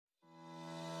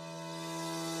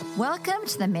Welcome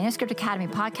to the Manuscript Academy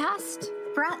podcast,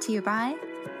 brought to you by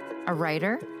a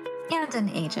writer and an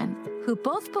agent who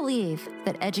both believe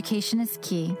that education is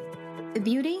key. The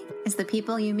beauty is the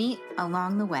people you meet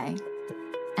along the way,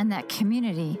 and that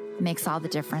community makes all the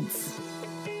difference.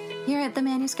 Here at the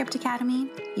Manuscript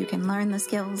Academy, you can learn the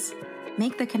skills,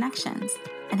 make the connections,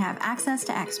 and have access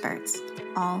to experts,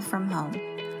 all from home.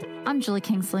 I'm Julie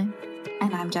Kingsley.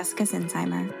 And I'm Jessica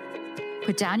Zinsheimer.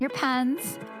 Put down your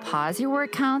pens, pause your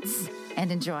word counts,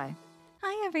 and enjoy.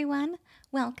 Hi, everyone.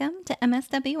 Welcome to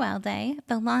MSWL Day,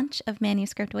 the launch of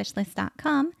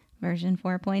ManuscriptWishlist.com, version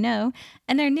 4.0,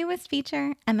 and our newest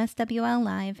feature, MSWL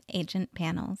Live Agent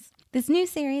Panels. This new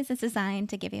series is designed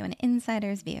to give you an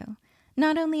insider's view,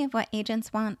 not only of what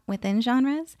agents want within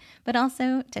genres, but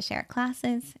also to share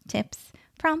classes, tips,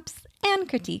 prompts, and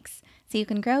critiques so you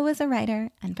can grow as a writer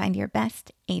and find your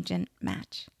best agent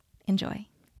match. Enjoy.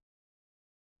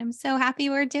 I'm so happy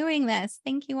we're doing this.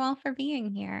 Thank you all for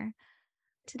being here.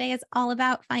 Today is all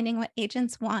about finding what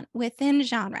agents want within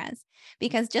genres,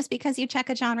 because just because you check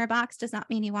a genre box does not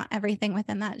mean you want everything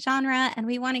within that genre, and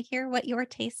we want to hear what your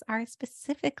tastes are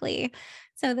specifically.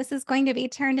 So this is going to be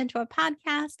turned into a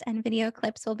podcast, and video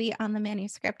clips will be on the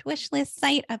Manuscript Wishlist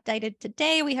site, updated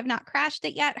today. We have not crashed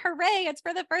it yet. Hooray! It's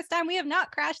for the first time we have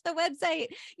not crashed the website.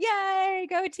 Yay!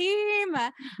 Go team!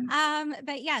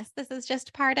 But yes, this is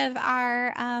just part of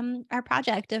our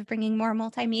project of bringing more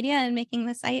multimedia and making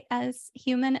the site as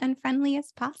human and friendly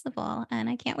as possible. And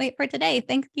I can't wait for today.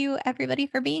 Thank you, everybody,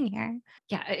 for being here.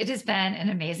 Yeah, it has been an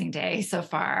amazing day so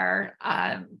far.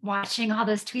 Watching all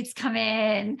those tweets come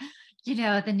in,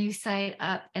 the new site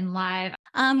up and live.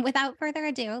 Without further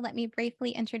ado, let me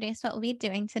briefly introduce what we'll be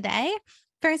doing today.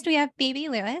 First, we have Bibi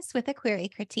Lewis with a query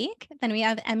critique. Then we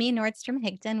have Emmy Nordstrom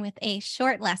Higdon with a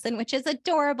short lesson, which is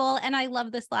adorable. And I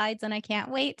love the slides and I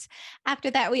can't wait. After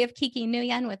that, we have Kiki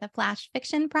Nguyen with a flash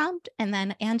fiction prompt. And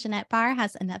then Anjanette Barr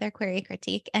has another query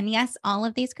critique. And yes, all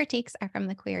of these critiques are from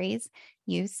the queries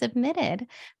you submitted.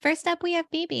 First up, we have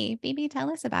Bibi. Bibi,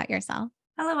 tell us about yourself.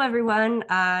 Hello, everyone.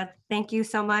 Thank you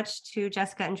so much to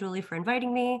Jessica and Julie for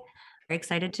inviting me. Very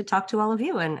excited to talk to all of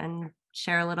you and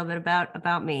share a little bit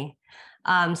about me.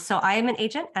 So I am an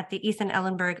agent at the Ethan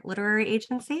Ellenberg Literary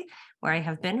Agency, where I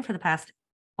have been for the past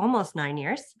almost 9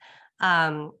 years.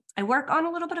 I work on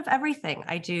a little bit of everything.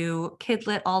 I do kid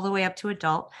lit all the way up to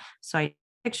adult. So I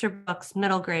picture books,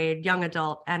 middle grade, young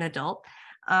adult, and adult.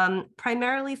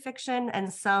 Primarily fiction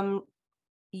and some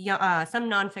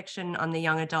nonfiction on the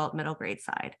young adult middle grade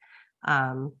side.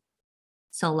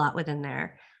 So a lot within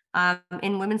there.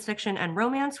 In women's fiction and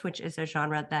romance, which is a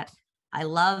genre that I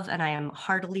love and I am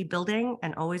heartily building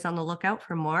and always on the lookout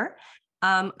for more.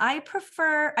 I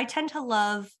tend to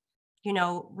love,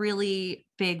 really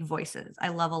big voices. I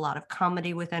love a lot of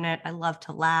comedy within it. I love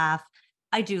to laugh.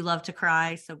 I do love to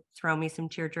cry. So throw me some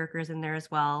tearjerkers in there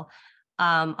as well.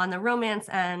 On the romance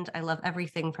end, I love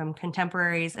everything from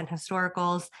contemporaries and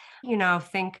historicals.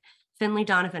 Think Finlay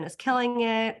Donovan is killing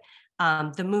it.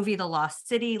 The movie The Lost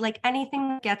City, like anything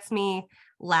that gets me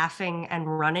laughing and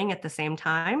running at the same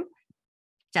time,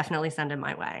 definitely send it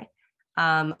my way.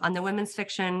 On the women's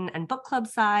fiction and book club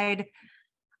side,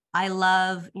 I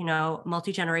love,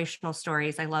 multi-generational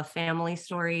stories. I love family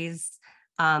stories.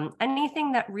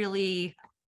 Anything that really,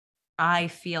 I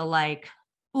feel like,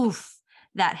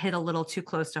 that hit a little too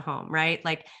close to home, right?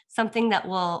 Like something that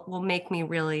will make me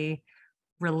really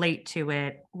relate to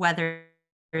it, whether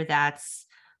that's,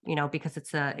 because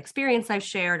it's an experience I've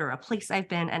shared or a place I've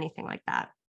been, anything like that.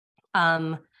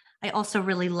 I also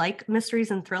really like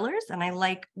mysteries and thrillers, and I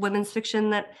like women's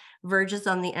fiction that verges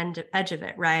on the edge of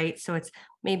it, right? So it's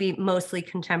maybe mostly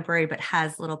contemporary, but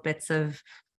has little bits of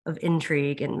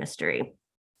intrigue and mystery.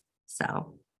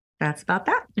 So that's about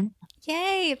that.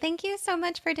 Yay. Thank you so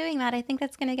much for doing that. I think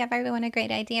that's going to give everyone a great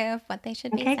idea of what they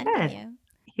should be sending good. you.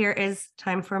 Here is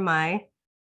time for my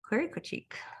query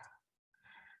critique.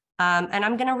 And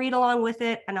I'm going to read along with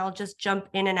it, and I'll just jump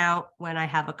in and out when I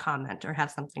have a comment or have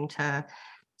something to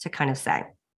kind of say.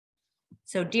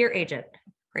 So, dear agent,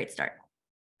 great start.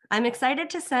 I'm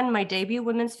excited to send my debut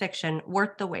women's fiction,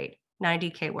 Worth the Wait,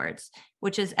 90K words,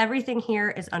 which is Everything Here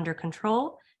is Under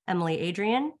Control, Emily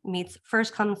Adrian meets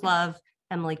First Comes Love,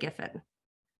 Emily Giffen.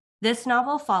 This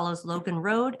novel follows Logan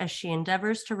Road as she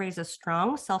endeavors to raise a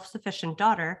strong, self-sufficient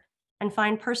daughter and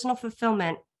find personal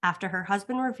fulfillment after her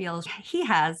husband reveals he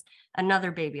has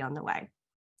another baby on the way.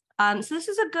 So this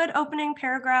is a good opening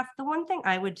paragraph. The one thing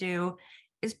I would do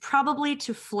is probably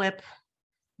to flip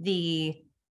the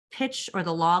pitch or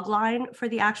the log line for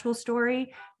the actual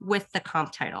story with the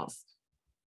comp titles.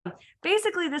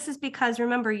 Basically, this is because,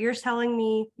 remember, you're telling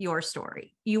me your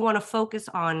story. You want to focus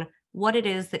on what it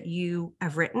is that you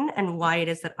have written and why it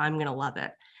is that I'm going to love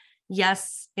it.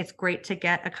 Yes, it's great to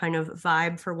get a kind of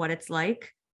vibe for what it's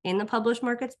like in the published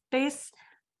market space,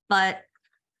 but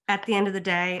at the end of the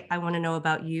day, I want to know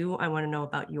about you. I want to know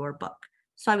about your book.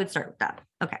 So I would start with that.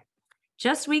 Okay.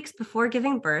 Just weeks before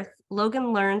giving birth,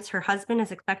 Logan learns her husband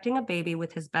is expecting a baby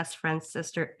with his best friend's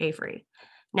sister, Avery.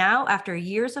 Now, after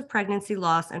years of pregnancy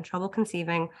loss and trouble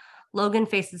conceiving, Logan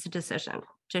faces a decision.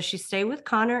 Does she stay with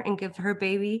Connor and give her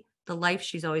baby the life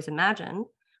she's always imagined?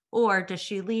 Or does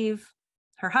she leave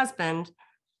her husband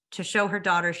to show her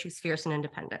daughter she's fierce and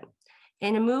independent?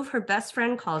 In a move her best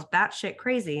friend calls batshit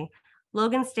crazy,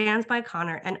 Logan stands by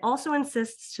Connor and also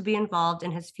insists to be involved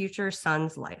in his future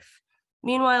son's life.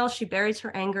 Meanwhile, she buries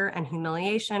her anger and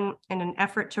humiliation in an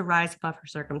effort to rise above her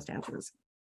circumstances.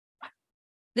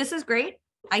 This is great.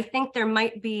 I think there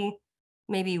might be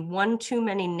maybe one too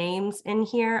many names in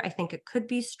here. I think it could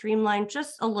be streamlined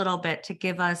just a little bit to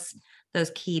give us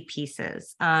those key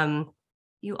pieces.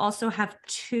 You also have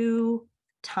 2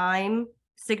 time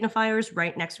signifiers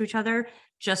right next to each other,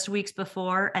 just weeks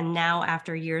before and now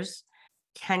after years.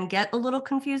 Can get a little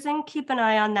confusing. Keep an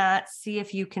eye on that. See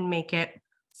if you can make it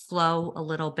flow a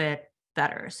little bit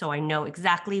better so I know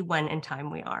exactly when in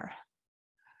time we are.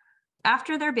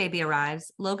 After their baby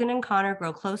arrives, Logan and Connor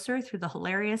grow closer through the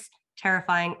hilarious,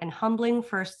 terrifying, and humbling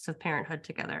firsts of parenthood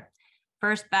together.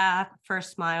 First bath,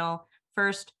 first smile,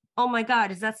 first, oh my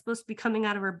God, is that supposed to be coming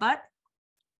out of her butt?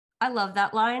 I love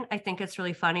that line. I think it's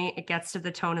really funny. It gets to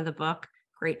the tone of the book.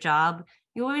 Great job.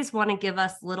 You always want to give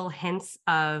us little hints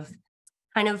of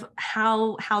kind of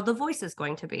how the voice is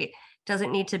going to be.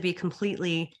 Doesn't need to be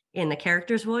completely in the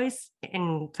character's voice.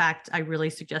 In fact, I really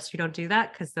suggest you don't do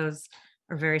that because those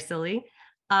are very silly.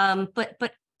 But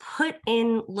put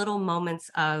in little moments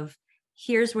of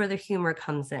here's where the humor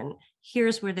comes in.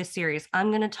 Here's where the serious. I'm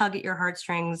going to tug at your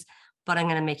heartstrings, but I'm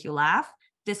going to make you laugh.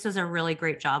 This does a really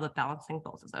great job of balancing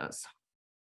both of those.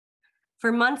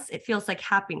 For months, it feels like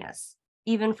happiness,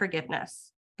 even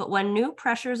forgiveness. But when new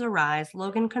pressures arise,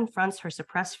 Logan confronts her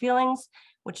suppressed feelings,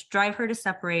 which drive her to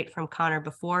separate from Connor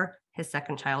before his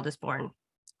second child is born.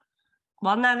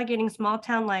 While navigating small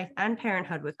town life and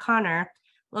parenthood with Connor,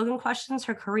 Logan questions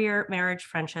her career, marriage,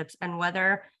 friendships, and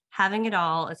whether having it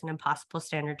all is an impossible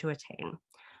standard to attain.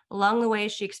 Along the way,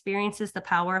 she experiences the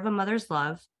power of a mother's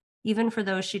love, even for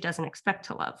those she doesn't expect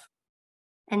to love.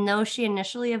 And though she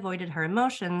initially avoided her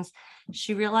emotions,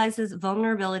 she realizes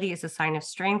vulnerability is a sign of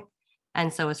strength,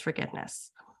 and so is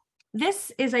forgiveness.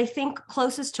 This is, I think,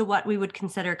 closest to what we would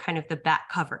consider kind of the back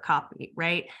cover copy,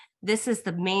 right? This is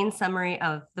the main summary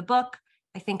of the book.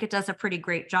 I think it does a pretty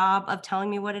great job of telling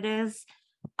me what it is.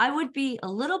 I would be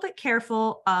a little bit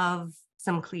careful of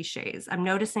some cliches. I'm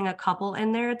noticing a couple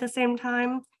in there at the same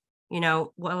time. You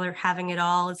know, whether having it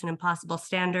all is an impossible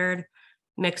standard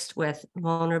mixed with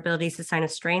vulnerability is a sign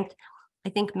of strength. I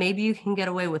think maybe you can get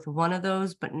away with one of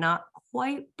those, but not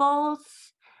quite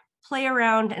both. Play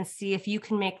around and see if you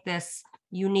can make this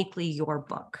uniquely your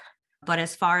book. But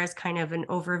as far as kind of an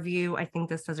overview, I think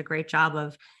this does a great job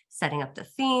of setting up the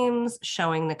themes,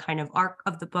 showing the kind of arc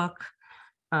of the book.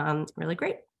 Really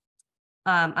great.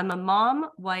 I'm a mom,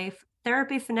 wife,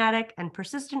 therapy fanatic, and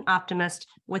persistent optimist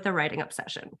with a writing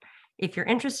obsession. If you're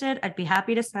interested, I'd be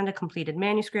happy to send a completed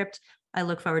manuscript. I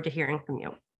look forward to hearing from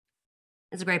you.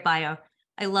 It's a great bio.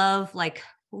 I love like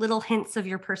little hints of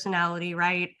your personality,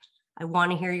 right? I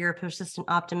want to hear you're a persistent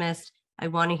optimist. I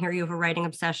want to hear you have a writing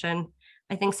obsession.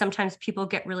 I think sometimes people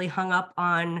get really hung up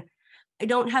on, I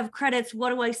don't have credits. What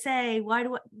do I say? What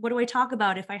do I talk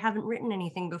about if I haven't written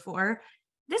anything before?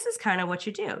 This is kind of what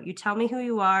you do. You tell me who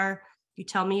you are. You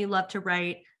tell me you love to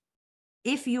write.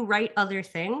 If you write other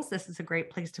things, this is a great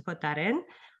place to put that in.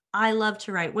 I love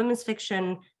to write women's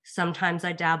fiction. Sometimes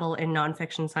I dabble in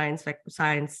nonfiction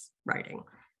science writing.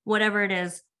 Whatever it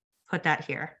is, put that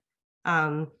here.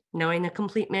 Knowing the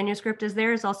complete manuscript is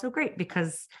there is also great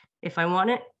because if I want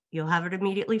it, you'll have it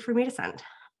immediately for me to send.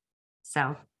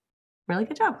 So, really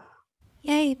good job.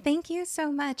 Yay. Thank you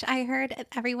so much. I heard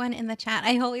everyone in the chat.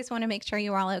 I always want to make sure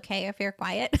you're all okay if you're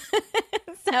quiet.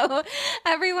 So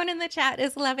everyone in the chat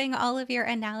is loving all of your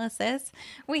analysis.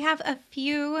 We have a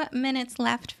few minutes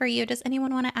left for you. Does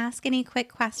anyone want to ask any quick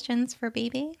questions for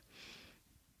BB?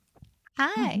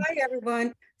 Hi. Hi,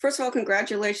 everyone. First of all,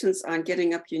 congratulations on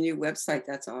getting up your new website.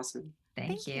 That's awesome.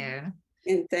 Thank you.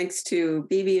 And thanks to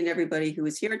BB and everybody who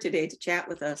is here today to chat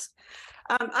with us.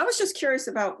 I was just curious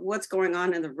about what's going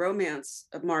on in the romance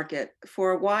market.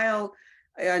 For a while,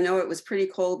 I know it was pretty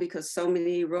cold because so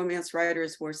many romance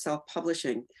writers were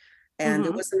self-publishing, and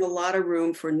there wasn't a lot of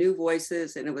room for new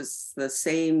voices, and it was the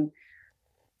same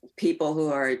people who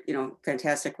are,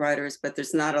 fantastic writers, but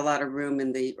there's not a lot of room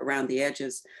around the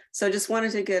edges. So I just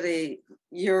wanted to get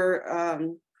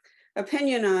your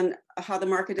opinion on how the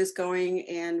market is going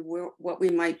and what we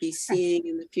might be seeing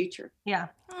in the future. Yeah.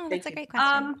 Oh, that's a great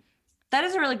question. That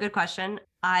is a really good question.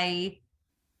 I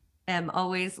am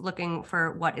always looking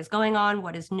for what is going on,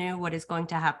 what is new, what is going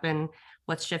to happen,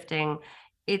 what's shifting.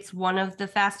 It's one of the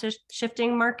fastest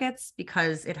shifting markets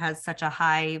because it has such a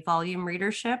high volume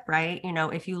readership, right?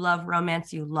 If you love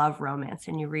romance, you love romance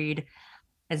and you read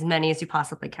as many as you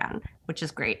possibly can, which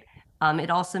is great.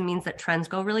 It also means that trends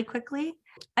go really quickly.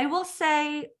 I will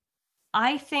say,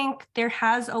 I think there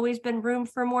has always been room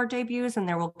for more debuts and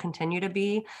there will continue to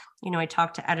be. I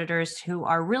talk to editors who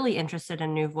are really interested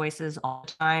in new voices all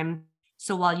the time.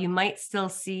 So while you might still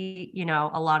see,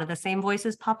 a lot of the same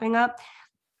voices popping up,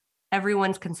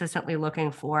 everyone's consistently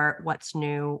looking for what's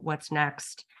new, what's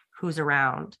next, who's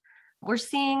around. We're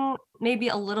seeing maybe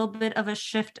a little bit of a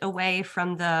shift away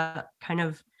from the kind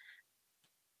of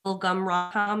gum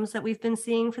rom-coms that we've been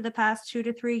seeing for the past 2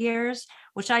 to 3 years,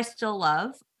 which I still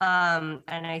love. And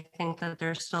I think that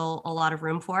there's still a lot of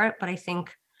room for it, but I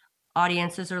think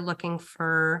audiences are looking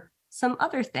for some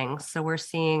other things. So we're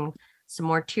seeing some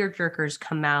more tearjerkers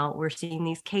come out. We're seeing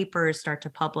these capers start to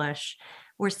publish.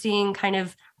 We're seeing kind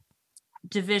of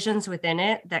divisions within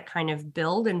it that kind of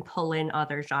build and pull in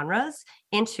other genres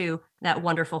into that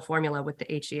wonderful formula with the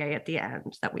HEA at the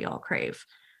end that we all crave.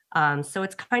 So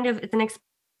it's an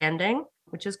expanding,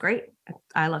 which is great.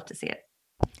 I love to see it.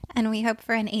 And we hope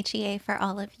for an HEA for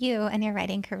all of you and your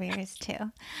writing careers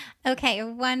too. Okay,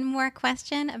 one more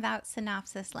question about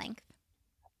synopsis length.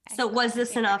 So was the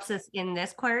synopsis in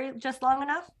this query just long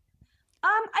enough?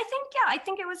 I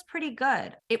think it was pretty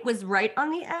good. It was right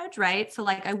on the edge, right? So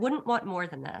I wouldn't want more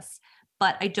than this,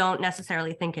 but I don't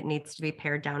necessarily think it needs to be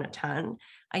pared down a ton.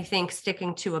 I think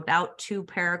sticking to about 2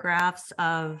 paragraphs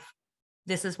of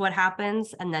this is what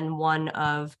happens, and then one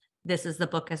of this is the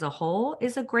book as a whole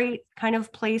is a great kind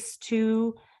of place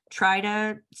to try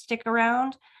to stick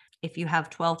around. If you have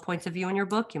 12 points of view in your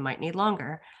book, you might need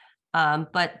longer.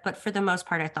 But for the most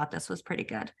part, I thought this was pretty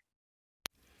good.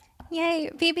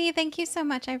 Yay. Phoebe, thank you so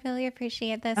much. I really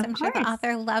appreciate this. I'm sure the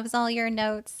author loves all your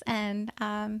notes. And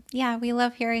we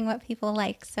love hearing what people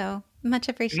like. So much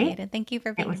appreciated. Great. Thank you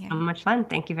for being here. It was so much fun.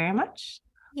 Thank you very much.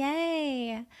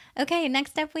 Yay. Okay,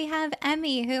 next up we have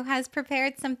Emmy, who has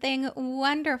prepared something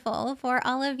wonderful for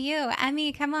all of you.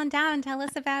 Emmy, come on down. Tell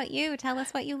us about you. Tell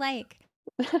us what you like.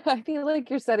 I feel like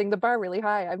you're setting the bar really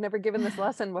high. I've never given this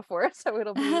lesson before, so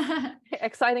it'll be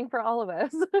exciting for all of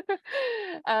us.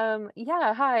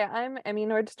 Hi, I'm Emmy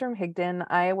Nordstrom Higdon.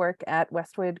 I work at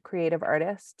Westwood Creative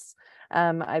Artists.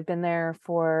 I've been there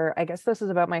for, I guess this is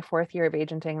about my 4th year of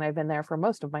agenting, and I've been there for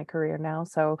most of my career now.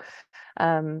 So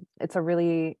it's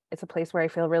a place where I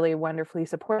feel really wonderfully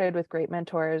supported with great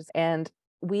mentors. And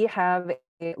we have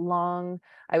a long,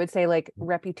 I would say,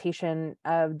 reputation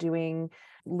of doing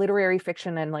literary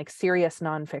fiction and serious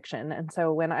nonfiction. And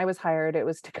so when I was hired, it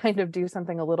was to kind of do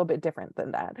something a little bit different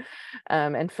than that,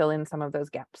 and fill in some of those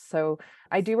gaps. So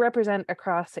I do represent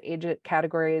across age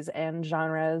categories and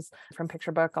genres, from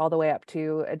picture book all the way up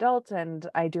to adult. And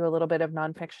I do a little bit of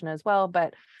nonfiction as well,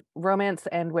 but romance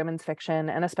and women's fiction,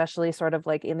 and especially sort of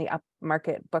in the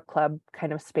upmarket book club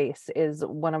kind of space, is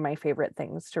one of my favorite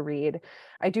things to read.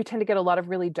 I do tend to get a lot of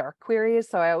really dark queries.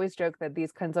 So I always joke that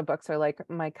these kinds of books are like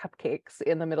my cupcakes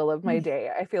in the middle of my day.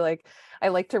 I feel like I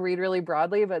like to read really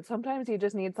broadly, but sometimes you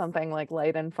just need something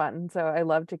light and fun. So I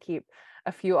love to keep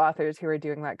a few authors who are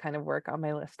doing that kind of work on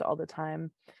my list all the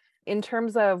time. In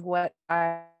terms of what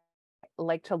I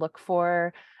like to look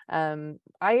for,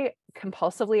 I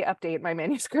compulsively update my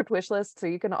manuscript wish list, so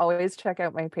you can always check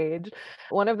out my page.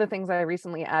 One of the things I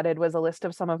recently added was a list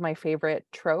of some of my favorite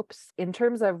tropes. In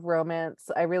terms of romance,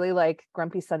 I really like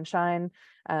Grumpy Sunshine,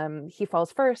 He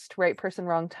Falls First, Right Person,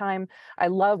 Wrong Time. I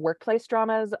love workplace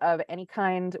dramas of any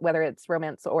kind, whether it's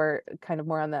romance or kind of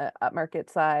more on the upmarket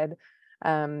side,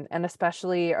 and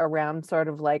especially around sort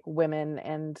of women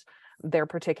and their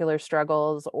particular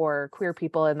struggles, or queer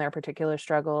people and their particular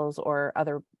struggles, or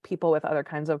other people with other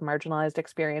kinds of marginalized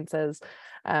experiences,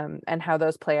 and how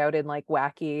those play out in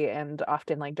wacky and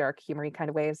often dark humory kind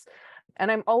of ways.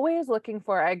 And I'm always looking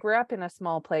for, I grew up in a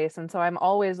small place, and so I'm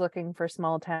always looking for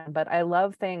small town, but I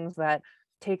love things that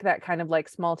take that kind of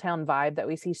small town vibe that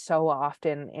we see so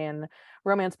often in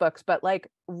romance books, but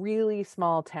really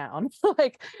small town,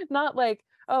 not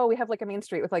oh, we have a main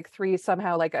street with 3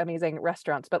 somehow amazing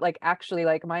restaurants, but actually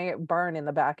my barn in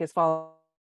the back is falling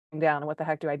down. What the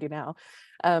heck do I do now?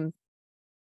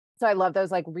 So I love those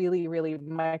like really, really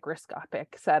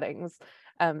microscopic settings.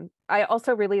 I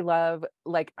also really love,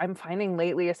 like, I'm finding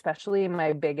lately, especially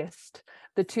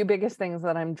the two biggest things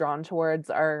that I'm drawn towards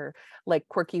are like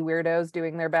quirky weirdos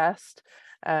doing their best.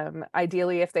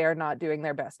 Ideally, if they are not doing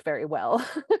their best very well.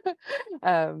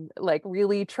 Like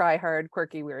really try hard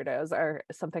quirky weirdos are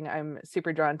something I'm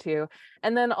super drawn to.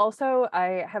 And then also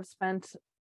I have spent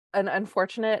an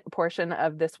unfortunate portion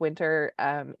of this winter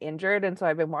injured, and so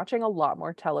I've been watching a lot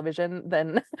more television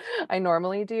than I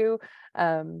normally do.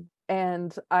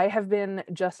 And I have been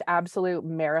just absolute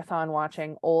marathon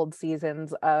watching old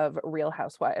seasons of Real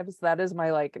Housewives. That is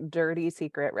my like dirty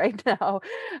secret right now.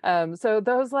 So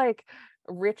those like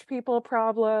rich people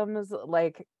problems,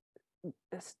 like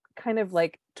kind of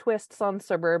like twists on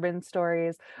suburban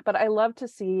stories, but I love to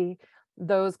see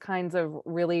those kinds of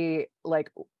really like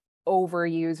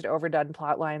overused, overdone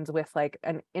plot lines with like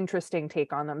an interesting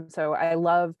take on them. So I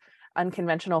love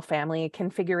unconventional family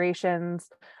configurations.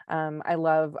 I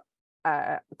love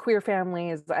queer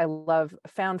families. I love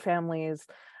found families.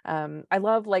 I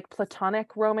love like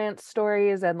platonic romance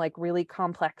stories and like really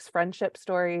complex friendship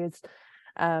stories.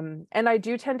 And I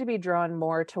do tend to be drawn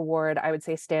more toward, I would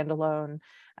say, standalone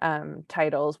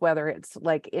titles, whether it's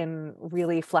like in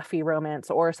really fluffy romance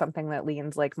or something that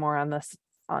leans like more on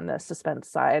the suspense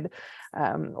side,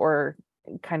 or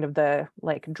kind of the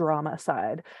like drama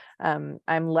side.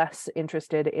 I'm less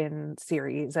interested in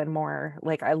series and more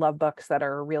like I love books that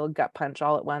are a real gut punch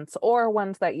all at once, or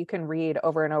ones that you can read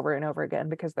over and over and over again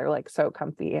because they're like so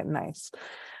comfy and nice.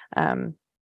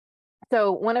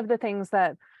 So one of the things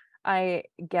that I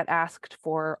get asked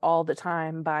for all the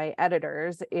time by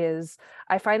editors is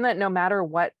I find that no matter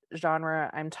what genre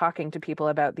I'm talking to people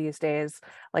about these days,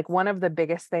 like one of the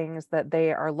biggest things that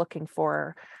they are looking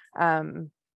for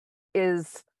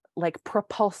is like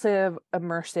propulsive,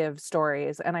 immersive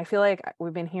stories. And I feel like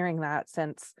we've been hearing that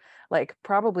since like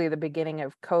probably the beginning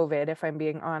of COVID, if I'm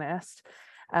being honest.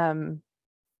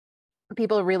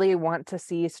 People really want to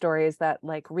see stories that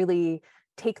like really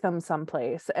take them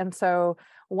someplace. And so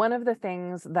one of the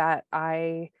things that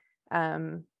I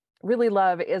really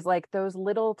love is like those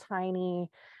little tiny,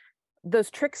 those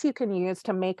tricks you can use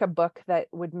to make a book that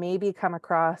would maybe come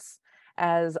across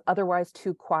as otherwise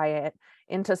too quiet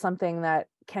into something that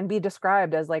can be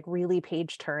described as like really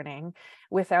page turning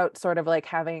without sort of like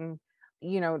having,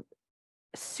 you know,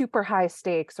 super high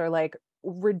stakes or like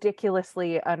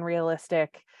ridiculously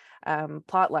unrealistic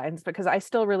plot lines, because I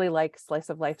still really like slice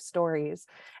of life stories.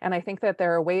 And I think that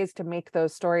there are ways to make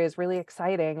those stories really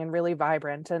exciting and really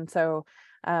vibrant. And so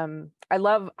I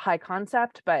love high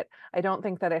concept, but I don't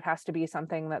think that it has to be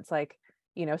something that's like,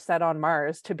 you know, set on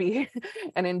Mars to be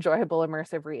an enjoyable,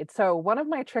 immersive read. So one of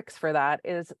my tricks for that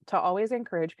is to always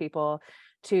encourage people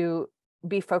to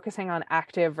be focusing on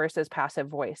active versus passive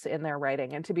voice in their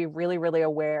writing, and to be really, really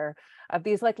aware of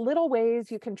these like little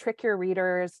ways you can trick your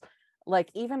readers,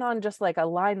 like even on just like a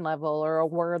line level or a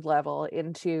word level,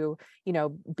 into, you know,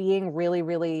 being really,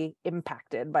 really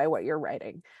impacted by what you're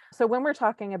writing. So when we're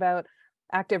talking about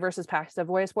active versus passive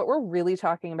voice, what we're really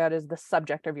talking about is the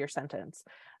subject of your sentence.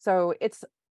 So it's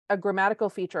a grammatical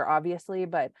feature, obviously,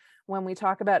 but when we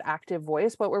talk about active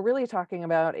voice, what we're really talking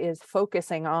about is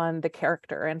focusing on the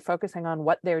character and focusing on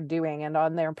what they're doing and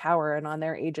on their power and on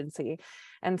their agency.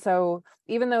 And so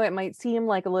even though it might seem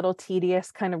like a little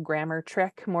tedious kind of grammar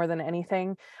trick more than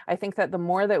anything, I think that the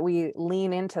more that we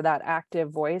lean into that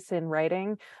active voice in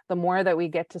writing, the more that we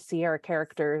get to see our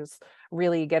characters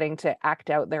really getting to act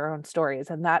out their own stories.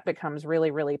 And that becomes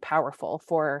really, really powerful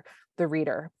for the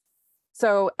reader.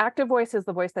 So active voice is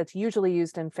the voice that's usually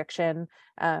used in fiction.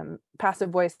 Passive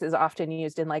voice is often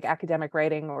used in like academic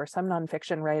writing or some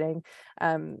nonfiction writing.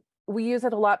 We use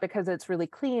it a lot because it's really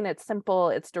clean, it's simple,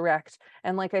 it's direct.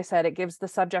 And like I said, it gives the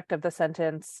subject of the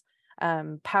sentence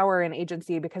power and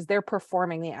agency because they're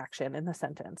performing the action in the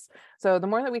sentence. So the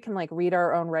more that we can like read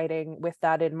our own writing with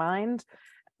that in mind,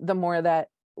 the more that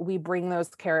we bring those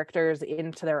characters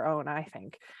into their own, I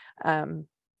think.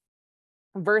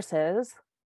 Versus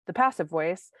the passive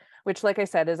voice, which, like I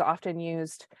said, is often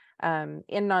used in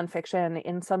nonfiction,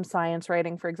 in some science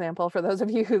writing, for example. For those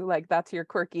of you who like that's your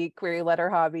quirky query letter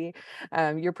hobby,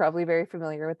 you're probably very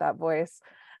familiar with that voice.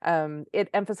 It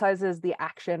emphasizes the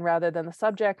action rather than the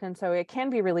subject, and so it can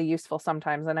be really useful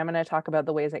sometimes. And I'm going to talk about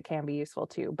the ways it can be useful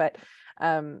too. But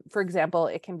for example,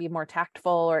 it can be more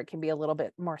tactful, or it can be a little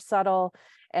bit more subtle,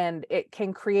 and it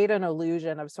can create an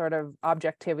illusion of sort of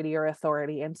objectivity or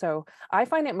authority. And so I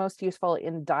find it most useful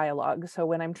in dialogue. So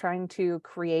when I'm trying to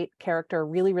create character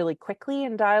really, really quickly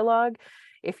in dialogue,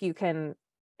 if you can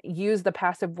use the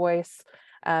passive voice,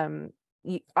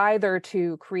 either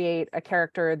to create a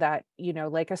character that,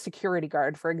 like a security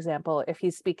guard, for example, if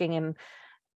he's speaking in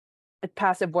a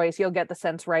passive voice, you'll get the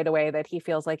sense right away that he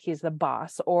feels like he's the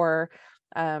boss. Or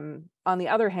on the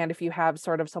other hand, if you have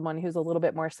sort of someone who's a little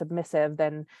bit more submissive,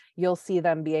 then you'll see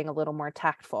them being a little more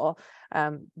tactful.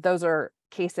 Those are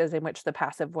cases in which the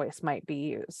passive voice might be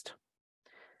used.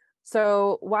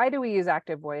 So why do we use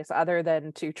active voice other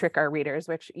than to trick our readers,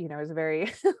 which, is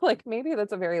very like, maybe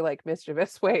that's a very like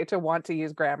mischievous way to want to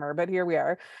use grammar, but here we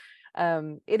are.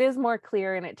 It is more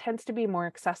clear and it tends to be more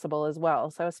accessible as well.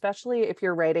 So especially if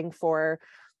you're writing for,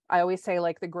 I always say,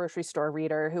 like the grocery store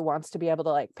reader who wants to be able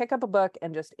to like pick up a book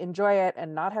and just enjoy it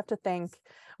and not have to think.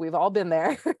 We've all been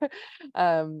there.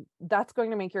 That's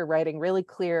going to make your writing really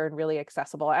clear and really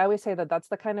accessible. I always say that that's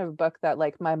the kind of book that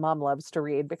like my mom loves to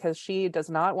read, because she does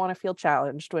not want to feel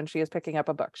challenged when she is picking up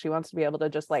a book. She wants to be able to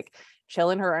just like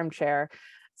chill in her armchair.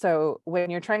 So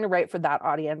when you're trying to write for that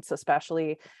audience,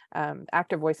 especially,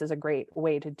 active voice is a great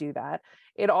way to do that.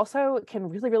 It also can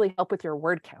really, really help with your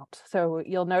word count. So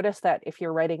you'll notice that if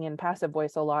you're writing in passive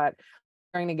voice a lot,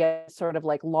 trying to get sort of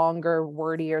like longer,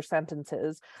 wordier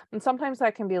sentences. And sometimes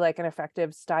that can be like an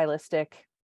effective stylistic,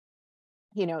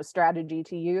 strategy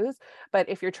to use. But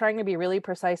if you're trying to be really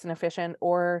precise and efficient,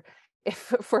 or if,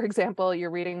 for example,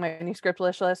 you're reading my manuscript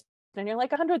wish list and you're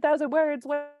like 100,000 words,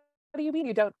 what do you mean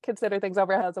you don't consider things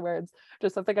over 1,000 words?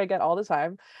 Just something I get all the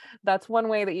time. That's one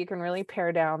way that you can really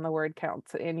pare down the word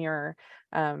counts in your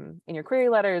query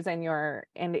letters and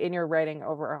in your writing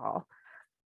overall.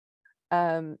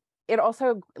 It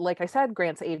also, like I said,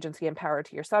 grants agency and power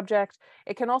to your subject.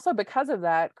 It can also, because of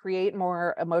that, create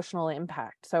more emotional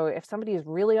impact. So if somebody is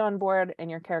really on board and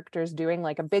your character is doing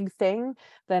like a big thing,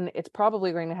 then it's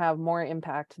probably going to have more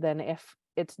impact than if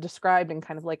it's described in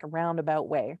kind of like a roundabout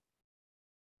way.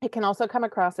 It can also come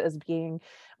across as being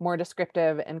more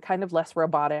descriptive and kind of less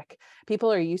robotic.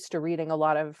 People are used to reading a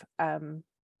lot of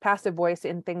passive voice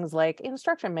in things like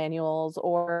instruction manuals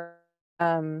or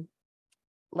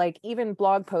like even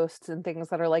blog posts and things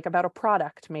that are like about a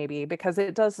product, maybe, because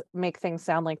it does make things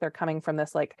sound like they're coming from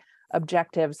this like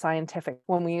objective scientific.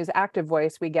 When we use active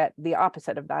voice, we get the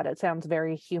opposite of that. It sounds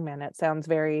very human. It sounds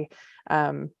very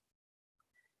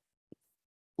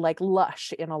like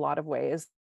lush in a lot of ways.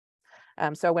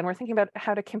 So when we're thinking about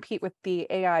how to compete with the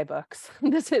AI books,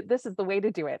 this is the way to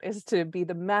do it, is to be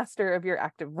the master of your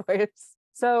active voice.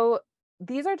 So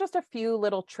these are just a few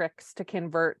little tricks to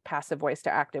convert passive voice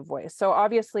to active voice. So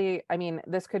obviously, I mean,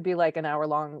 this could be like an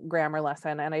hour-long grammar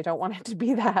lesson, and I don't want it to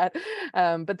be that.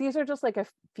 But these are just like a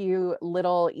few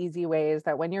little easy ways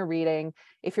that when you're reading,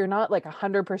 if you're not like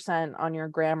 100% on your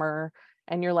grammar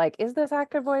and you're like, is this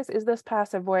active voice? Is this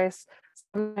passive voice?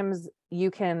 Sometimes you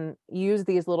can use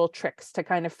these little tricks to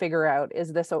kind of figure out,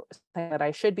 is this something that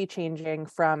I should be changing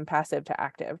from passive to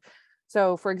active?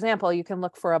 So for example, you can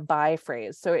look for a by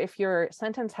phrase. So if your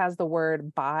sentence has the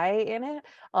word by in it,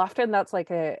 often that's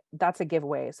a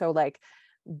giveaway. So like,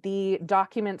 the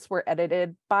documents were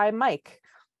edited by Mike.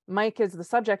 Mike is the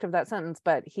subject of that sentence,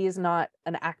 but he's not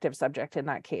an active subject in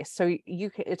that case. So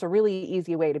it's a really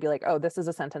easy way to be like, oh, this is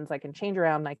a sentence I can change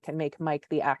around. I can make Mike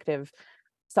the active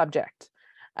subject.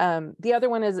 The other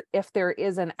one is if there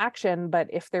is an action, but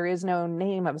if there is no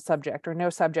name of subject or no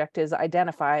subject is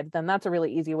identified, then that's a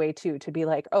really easy way to be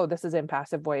like, oh, this is in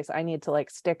passive voice. I need to like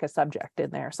stick a subject in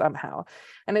there somehow.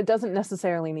 And it doesn't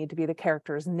necessarily need to be the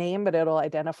character's name, but it'll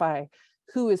identify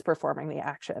who is performing the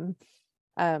action.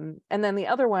 And then the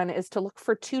other one is to look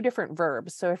for two different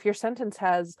verbs. So if your sentence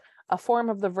has a form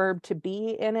of the verb to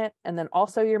be in it, and then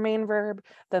also your main verb,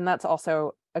 then that's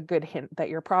also a good hint that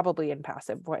you're probably in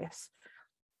passive voice.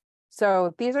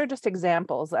 So these are just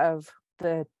examples of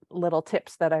the little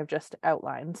tips that I've just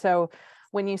outlined. So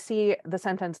when you see the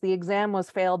sentence, the exam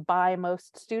was failed by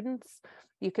most students,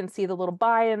 you can see the little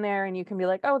by in there and you can be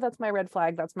like, oh, that's my red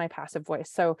flag, that's my passive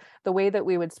voice. So the way that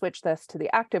we would switch this to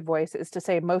the active voice is to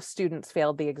say most students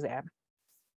failed the exam.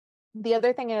 The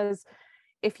other thing is,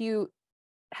 if you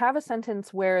have a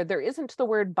sentence where there isn't the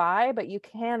word by, but you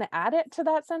can add it to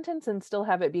that sentence and still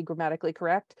have it be grammatically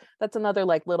correct, that's another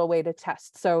like little way to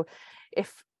test. So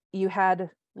if you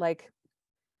had like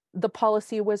the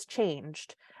policy was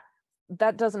changed,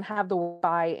 that doesn't have the word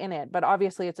by in it, but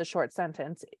obviously it's a short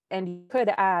sentence. And you could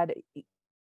add,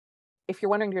 if you're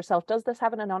wondering to yourself, does this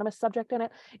have an anonymous subject in it?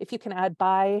 If you can add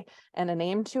by and a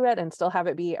name to it and still have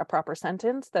it be a proper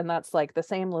sentence, then that's like the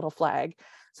same little flag.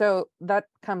 So that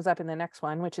comes up in the next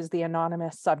one, which is the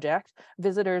anonymous subject.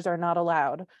 Visitors are not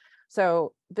allowed.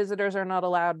 So visitors are not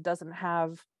allowed doesn't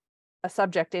have a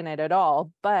subject in it at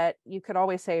all, but you could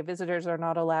always say visitors are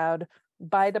not allowed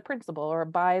by the principal or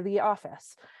by the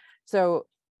office. So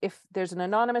if there's an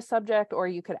anonymous subject, or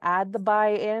you could add the by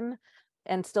in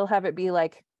and still have it be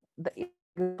like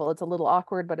it's a little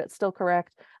awkward, but it's still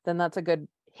correct, then that's a good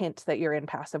hint that you're in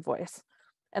passive voice.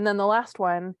 And then the last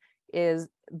one is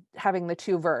having the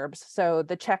two verbs. So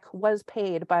the check was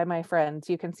paid by my friends.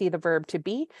 You can see the verb to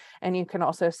be, and you can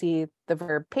also see the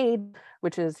verb paid,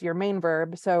 which is your main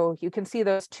verb. So you can see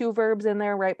those two verbs in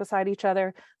there right beside each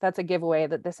other. That's a giveaway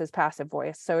that this is passive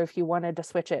voice. So if you wanted to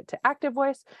switch it to active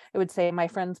voice, it would say my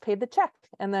friends paid the check.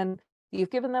 And then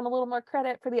you've given them a little more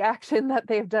credit for the action that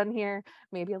they've done here,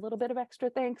 maybe a little bit of extra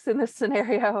thanks in this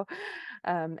scenario,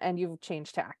 and you've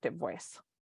changed to active voice.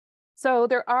 So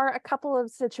there are a couple of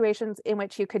situations in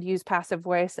which you could use passive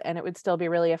voice and it would still be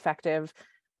really effective.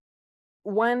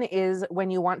 One is when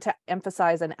you want to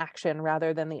emphasize an action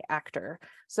rather than the actor.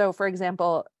 So for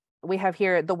example, we have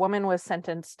here, the woman was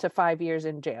sentenced to 5 years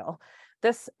in jail.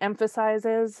 This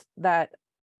emphasizes that,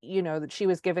 that she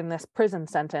was given this prison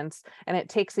sentence, and it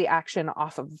takes the action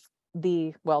off of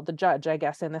the judge, I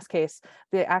guess in this case.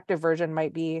 The active version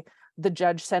might be the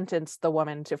judge sentenced the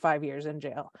woman to 5 years in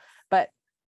jail. But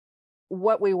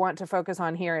what we want to focus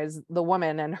on here is the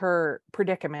woman and her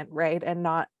predicament, right? And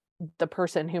not the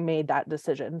person who made that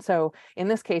decision. So in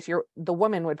this case, the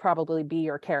woman would probably be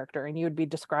your character, and you would be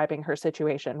describing her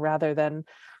situation rather than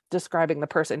describing the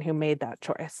person who made that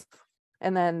choice.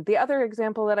 And then the other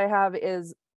example that I have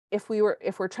is if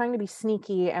we're trying to be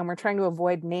sneaky and we're trying to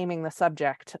avoid naming the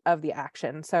subject of the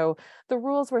action. So the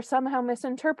rules were somehow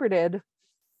misinterpreted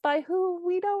by who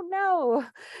we don't know.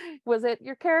 Was it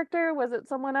your character? Was it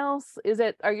someone else?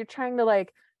 Are you trying to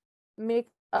make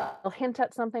a hint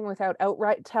at something without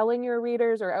outright telling your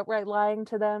readers or outright lying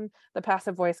to them? The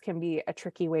passive voice can be a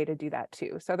tricky way to do that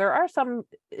too. So there are some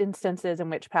instances in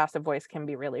which passive voice can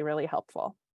be really, really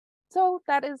helpful. So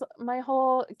that is my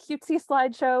whole cutesy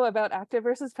slideshow about active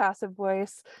versus passive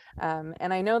voice.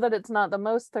 And I know that it's not the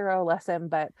most thorough lesson,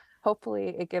 but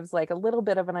hopefully it gives a little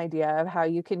bit of an idea of how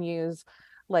you can use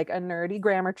a nerdy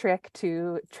grammar trick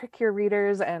to trick your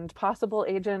readers and possible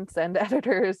agents and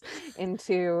editors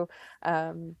into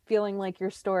feeling like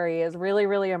your story is really,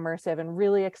 really immersive and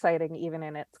really exciting, even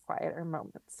in its quieter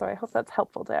moments. So I hope that's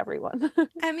helpful to everyone.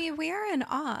 I mean, we are in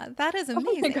awe. That is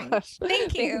amazing. Oh my gosh.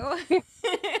 Thank you.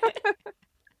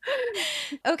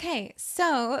 Okay,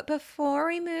 so before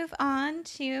we move on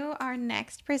to our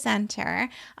next presenter,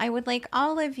 I would like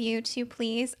all of you to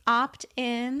please opt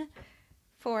in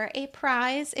for a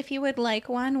prize. If you would like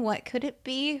one, what could it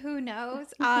be? Who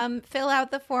knows? Fill out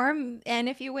the form, and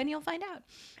if you win, you'll find out.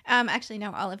 Actually,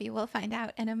 no, all of you will find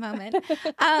out in a moment.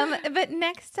 But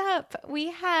next up,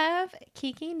 we have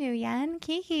Kiki Nguyen.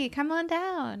 Kiki, come on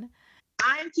down.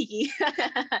 I'm Kiki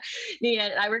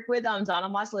Nguyen. I work with Donna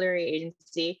Moss Literary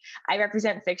Agency. I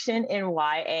represent fiction in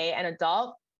YA and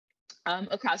adult.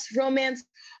 Across romance,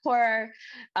 horror,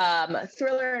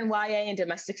 thriller and YA, and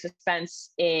domestic suspense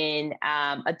in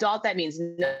adult. That means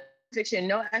no fiction,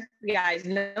 no FBIs,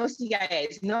 no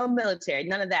CIAs, no military,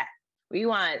 none of that. We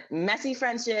want messy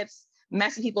friendships,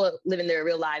 messy people living their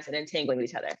real lives and entangling with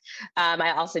each other.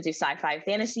 I also do sci-fi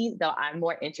fantasy, though I'm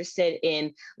more interested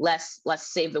in less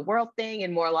save the world thing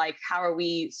and more like how are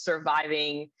we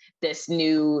surviving this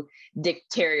new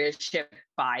dictatorship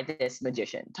by this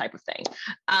magician type of thing.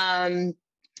 And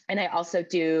I also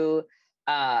do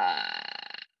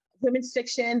women's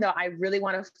fiction, though I really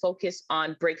want to focus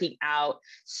on breaking out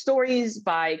stories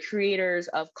by creators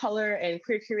of color and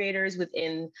queer creators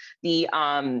within the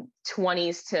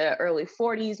 20s to early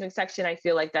 40s mixed section. I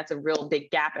feel like that's a real big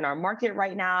gap in our market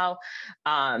right now.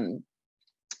 And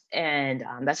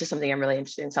that's just something I'm really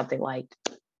interested in, something like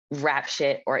Rap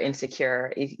Shit or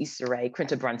Insecure, Issa Rae,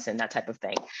 Quinta Brunson, that type of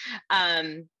thing.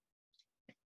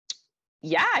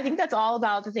 Yeah, I think that's all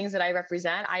about the things that I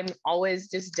represent. I'm always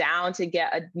just down to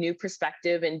get a new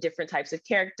perspective and different types of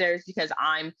characters because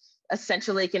I'm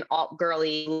essentially an alt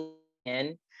girly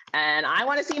and I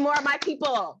want to see more of my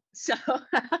people. So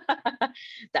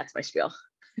that's my spiel.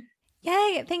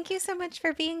 Yay. Thank you so much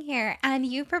for being here. And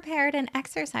you prepared an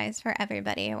exercise for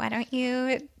everybody. Why don't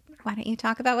you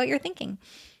talk about what you're thinking?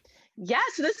 Yeah,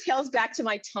 so this hails back to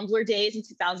my Tumblr days in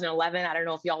 2011. I don't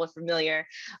know if y'all are familiar,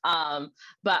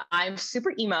 but I'm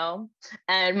super emo.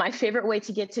 And my favorite way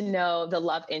to get to know the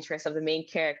love interest of the main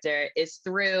character is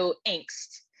through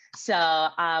angst. So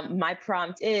my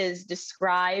prompt is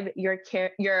describe your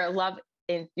love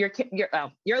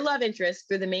interest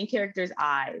through the main character's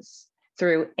eyes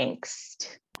through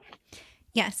angst.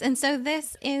 Yes. And so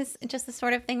this is just the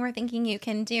sort of thing we're thinking you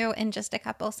can do in just a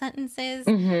couple sentences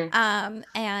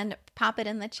and pop it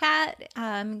in the chat.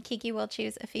 Kiki will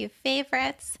choose a few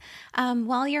favorites.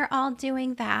 While you're all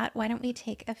doing that, why don't we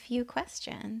take a few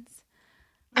questions?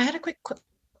 I had a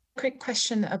quick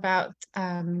question about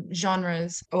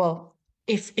genres. Well,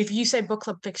 if you say book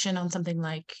club fiction on something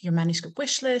like your manuscript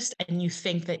wish list and you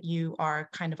think that you are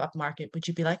kind of upmarket, would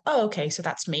you be like, oh, okay, so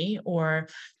that's me? Or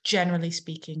generally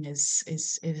speaking, is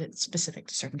it specific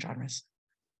to certain genres?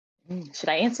 Should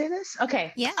I answer this?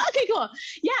 Okay. Yeah. Okay, cool.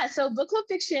 Yeah. So book club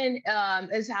fiction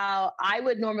is how I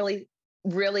would normally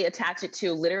really attach it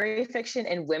to literary fiction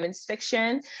and women's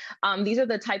fiction. These are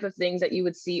the type of things that you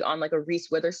would see on like a Reese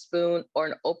Witherspoon or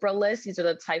an Oprah list. These are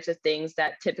the types of things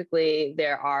that typically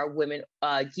there are women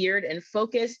geared and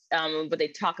focused, but they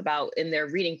talk about in their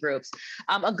reading groups.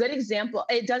 A good example,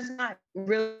 it does not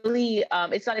really,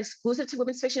 it's not exclusive to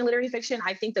women's fiction and literary fiction.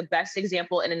 I think the best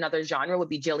example in another genre would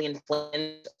be Gillian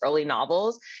Flynn's early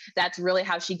novels. That's really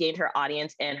how she gained her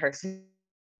audience and her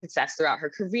success throughout her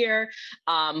career.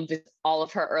 All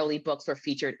of her early books were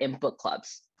featured in book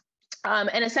clubs.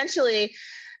 And essentially,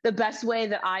 the best way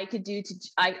that I could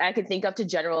I could think of to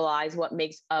generalize what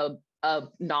makes a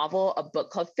novel a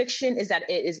book club fiction is that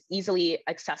it is easily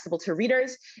accessible to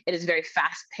readers. It is very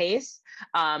fast paced,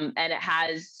 and it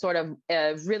has sort of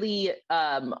really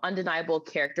undeniable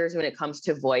characters when it comes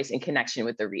to voice and connection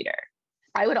with the reader.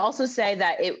 I would also say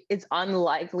that it's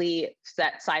unlikely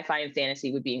that sci-fi and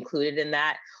fantasy would be included in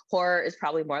that. Horror is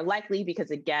probably more likely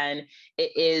because, again,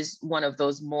 it is one of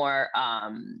those more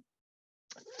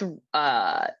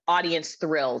audience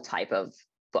thrill type of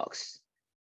books.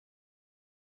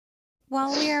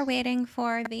 While we are waiting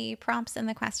for the prompts and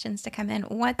the questions to come in,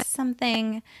 what's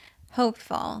something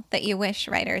hopeful that you wish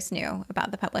writers knew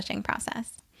about the publishing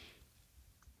process?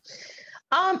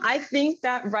 I think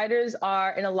that writers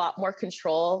are in a lot more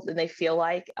control than they feel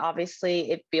like. Obviously,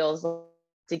 it feels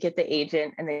to get the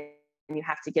agent, and then you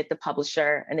have to get the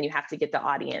publisher, and then you have to get the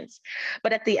audience.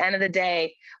 But at the end of the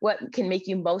day, what can make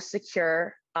you most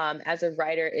secure as a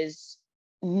writer is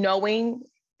knowing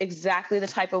exactly the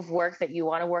type of work that you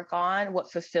want to work on,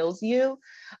 what fulfills you,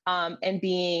 and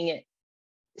being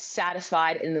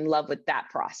satisfied and in love with that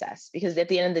process. Because at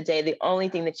the end of the day, the only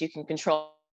thing that you can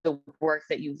control the work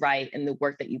that you write and the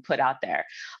work that you put out there.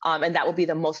 And that will be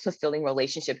the most fulfilling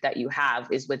relationship that you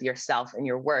have is with yourself and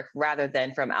your work rather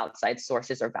than from outside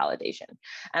sources or validation.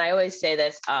 And I always say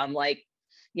this,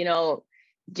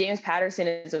 James Patterson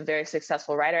is a very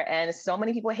successful writer, and so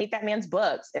many people hate that man's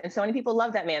books, and so many people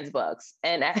love that man's books.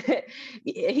 And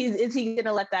is he going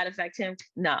to let that affect him?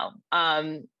 No.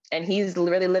 And he's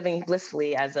really living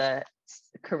blissfully as a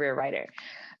career writer.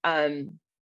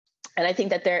 And I think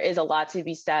that there is a lot to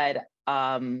be said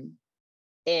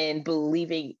in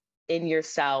believing in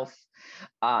yourself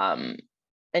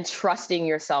and trusting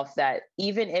yourself that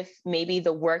even if maybe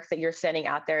the work that you're sending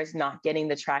out there is not getting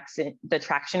the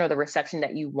traction or the reception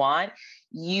that you want,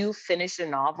 you finish a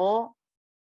novel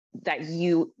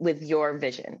with your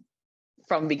vision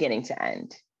from beginning to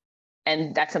end.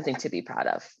 And that's something to be proud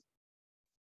of.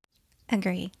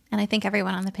 Agree. And I think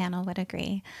everyone on the panel would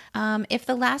agree. If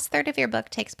the last third of your book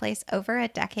takes place over a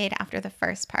decade after the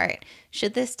first part,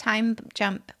 should this time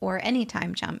jump or any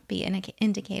time jump be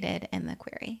indicated in the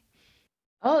query?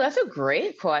 Oh, that's a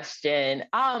great question.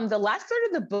 The last third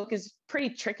of the book is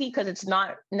pretty tricky because it's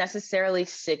not necessarily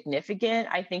significant,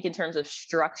 I think, in terms of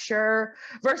structure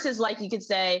versus like you could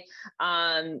say,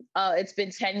 it's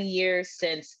been 10 years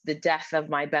since the death of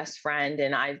my best friend.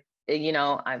 And you're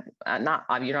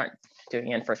not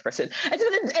doing it in first person.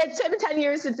 It's been 10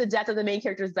 years since the death of the main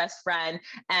character's best friend.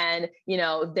 And,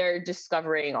 they're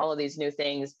discovering all of these new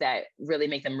things that really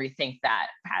make them rethink that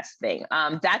past thing.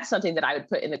 That's something that I would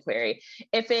put in the query.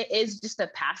 If it is just a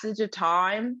passage of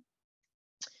time,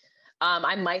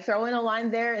 I might throw in a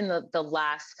line there in the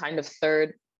last kind of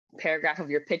third paragraph of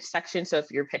your pitch section. So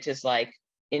if your pitch is like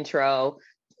intro,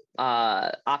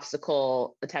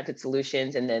 obstacle, attempted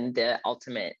solutions, and then the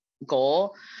ultimate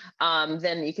goal,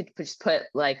 then you could just put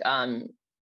like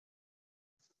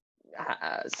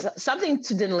something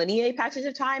to delineate passage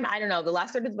of time. I don't know. The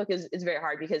last third of the book is very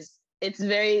hard because it's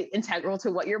very integral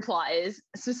to what your plot is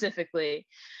specifically.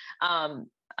 So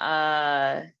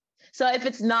if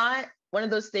it's not one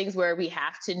of those things where we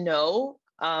have to know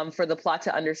for the plot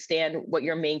to understand what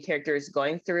your main character is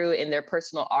going through in their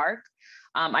personal arc,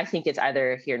 I think it's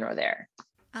either here nor there.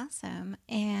 Awesome.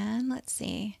 And let's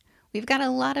see. We've got a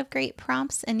lot of great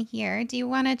prompts in here. Do you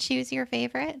want to choose your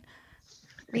favorite?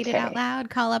 Read it out loud,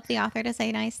 call up the author to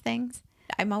say nice things.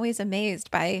 I'm always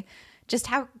amazed by just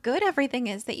how good everything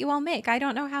is that you all make. I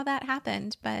don't know how that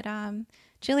happened, but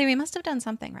Julie, we must have done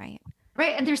something right.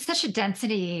 Right. And there's such a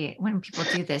density when people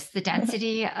do this, the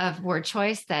density of word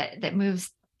choice that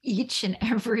moves each and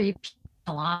every piece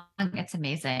along. It's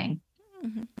amazing.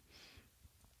 Mm-hmm.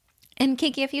 And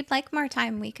Kiki, if you'd like more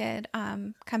time, we could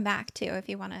come back too if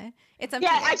you want to. It's up to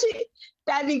you. Actually,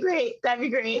 that'd be great. That'd be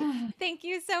great. Thank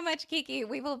you so much, Kiki.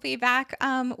 We will be back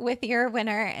with your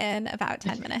winner in about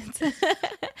 10 minutes.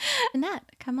 Annette,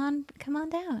 come on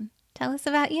down. Tell us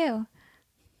about you.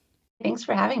 Thanks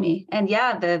for having me. And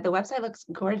yeah, the website looks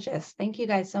gorgeous. Thank you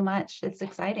guys so much. It's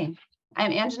exciting.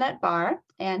 I'm Anjanette Barr,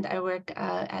 and I work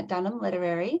at Dunham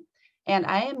Literary. And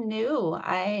I am new.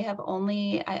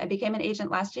 I became an agent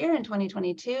last year in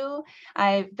 2022.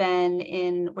 I've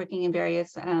been working in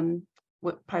various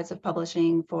parts of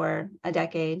publishing for a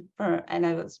decade, and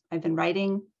I've been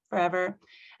writing forever.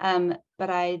 But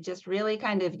I just really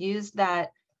kind of used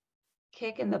that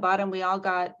kick in the bottom we all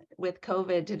got with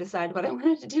COVID to decide what I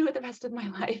wanted to do with the rest of my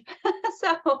life.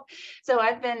 So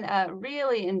I've been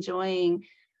really enjoying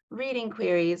reading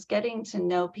queries, getting to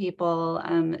know people,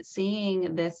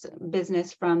 seeing this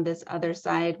business from this other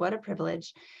side. What a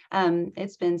privilege.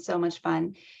 It's been so much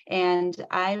fun. And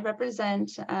I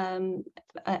represent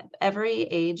every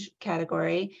age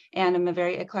category, and I'm a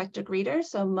very eclectic reader.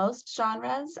 So most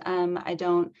genres. I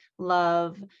don't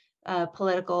love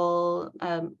political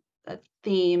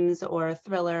themes or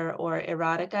thriller or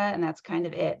erotica, and that's kind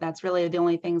of it. That's really the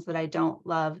only things that I don't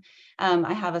love.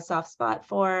 I have a soft spot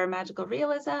for magical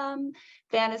realism,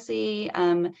 fantasy,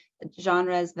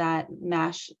 genres that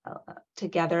mash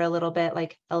together a little bit,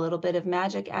 like a little bit of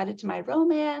magic added to my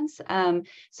romance.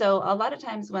 So a lot of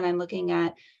times when I'm looking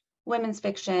at women's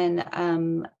fiction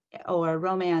or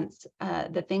romance,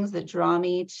 the things that draw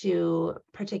me to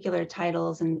particular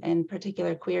titles and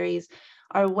particular queries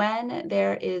are when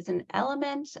there is an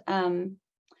element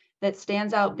that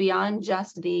stands out beyond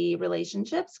just the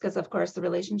relationships, because of course the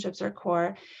relationships are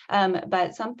core,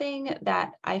 but something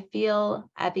that I feel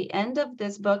at the end of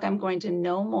this book, I'm going to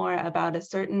know more about a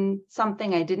certain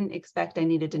something I didn't expect I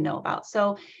needed to know about.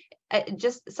 So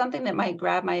just something that might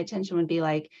grab my attention would be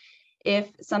like, if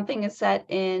something is set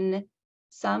in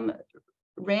some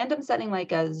random setting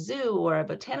like a zoo or a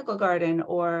botanical garden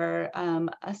or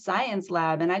a science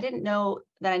lab, and I didn't know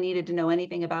that I needed to know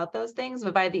anything about those things,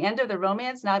 but by the end of the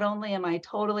romance, not only am I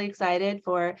totally excited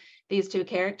for these two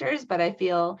characters, but I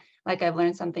feel like I've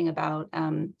learned something about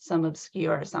some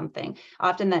obscure something.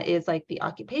 Often that is like the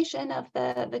occupation of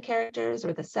the characters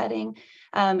or the setting.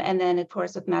 And then of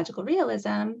course with magical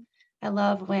realism, I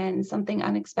love when something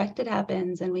unexpected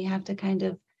happens and we have to kind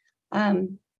of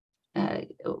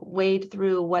wade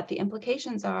through what the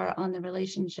implications are on the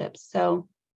relationships. So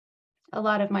a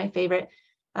lot of my favorite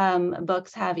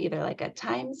books have either like a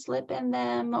time slip in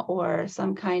them or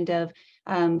some kind of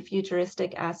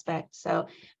futuristic aspect. So,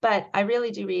 but I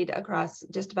really do read across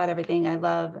just about everything. I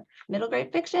love middle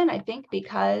grade fiction, I think,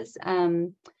 because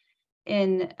when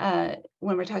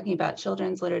we're talking about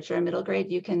children's literature in middle grade,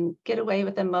 you can get away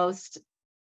with the most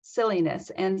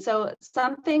silliness. And so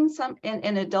some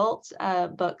in adult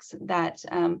books that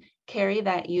carry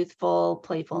that youthful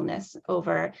playfulness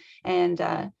over. And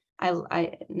I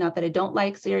not that I don't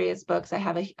like serious books, I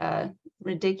have a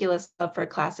ridiculous love for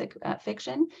classic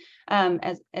fiction,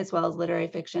 as well as literary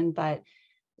fiction, but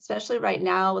especially right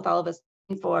now with all of us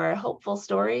looking for hopeful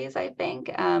stories, I think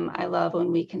I love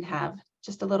when we can have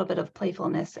just a little bit of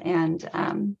playfulness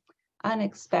and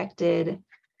unexpected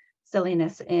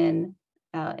silliness in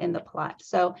the plot.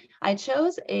 So I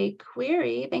chose a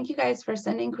query. Thank you guys for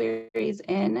sending queries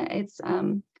in. It's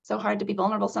so hard to be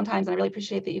vulnerable sometimes, and I really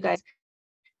appreciate that you guys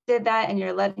did that and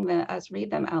you're letting us read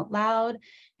them out loud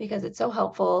because it's so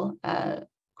helpful.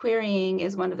 Querying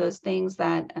is one of those things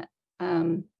that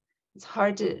it's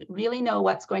hard to really know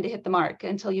what's going to hit the mark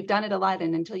until you've done it a lot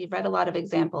and until you've read a lot of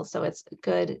examples. So it's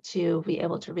good to be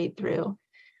able to read through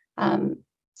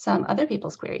some other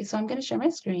people's queries. So I'm going to share my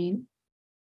screen.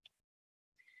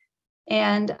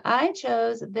 And I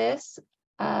chose this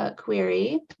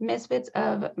query, Misfits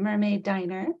of Mermaid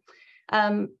Diner,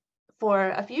 for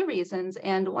a few reasons.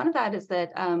 And one of that is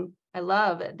that I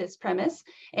love this premise,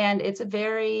 and it's a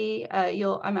very,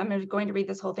 I'm going to read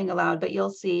this whole thing aloud, but you'll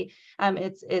see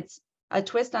it's a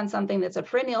twist on something that's a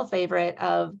perennial favorite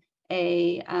of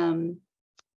a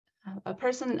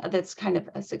person that's kind of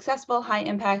a successful, high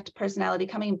impact personality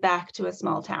coming back to a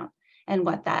small town, and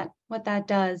what that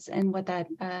does and what that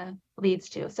leads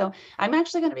to. So I'm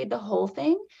actually going to read the whole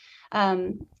thing.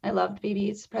 I loved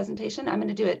BB's presentation. I'm going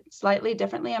to do it slightly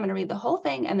differently. I'm going to read the whole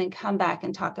thing and then come back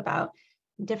and talk about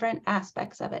different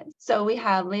aspects of it. So we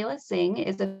have Leela Singh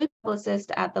is a food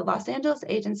publicist at the Los Angeles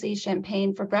agency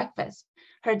Champagne for Breakfast.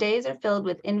 Her days are filled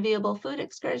with enviable food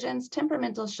excursions,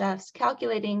 temperamental chefs,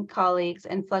 calculating colleagues,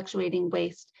 and fluctuating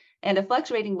waste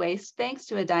thanks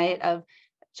to a diet of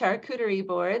charcuterie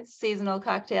boards, seasonal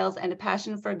cocktails, and a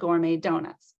passion for gourmet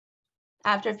donuts.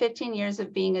 After 15 years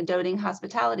of being a doting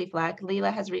hospitality flack,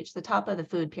 Leela has reached the top of the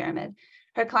food pyramid.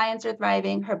 Her clients are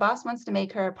thriving, her boss wants to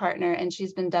make her a partner, and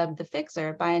she's been dubbed the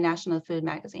fixer by a national food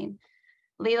magazine.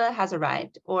 Leela has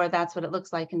arrived, or that's what it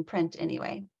looks like in print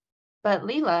anyway. But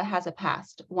Leela has a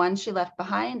past, one she left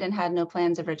behind and had no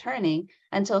plans of returning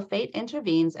until fate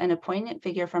intervenes and a poignant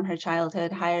figure from her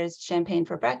childhood hires Champagne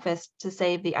for breakfast to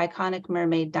save the iconic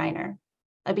Mermaid Diner,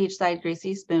 a beachside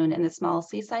greasy spoon in the small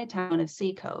seaside town of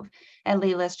Sea Cove and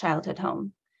Leela's childhood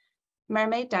home.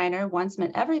 Mermaid Diner once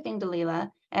meant everything to Leela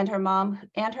and her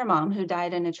mom, who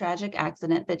died in a tragic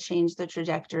accident that changed the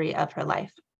trajectory of her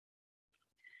life.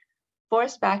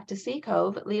 Forced back to Sea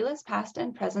Cove, Leela's past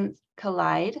and present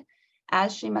collide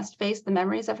as she must face the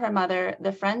memories of her mother,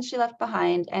 the friends she left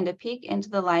behind, and a peek into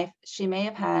the life she may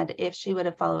have had if she would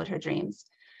have followed her dreams.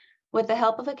 With the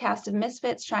help of a cast of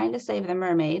misfits trying to save the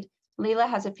mermaid, Leela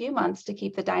has a few months to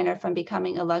keep the diner from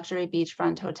becoming a luxury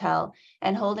beachfront hotel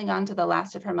and holding on to the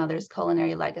last of her mother's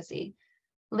culinary legacy.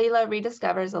 Leela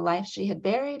rediscovers a life she had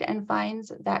buried and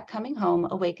finds that coming home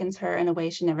awakens her in a way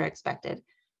she never expected.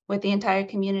 With the entire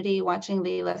community watching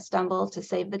Leela stumble to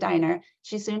save the diner,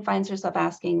 she soon finds herself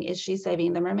asking, is she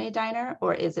saving the Mermaid Diner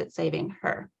or is it saving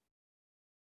her?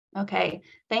 Okay,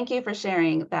 thank you for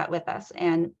sharing that with us.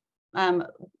 And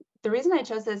the reason I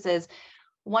chose this is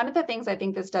one of the things I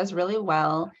think this does really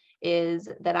well is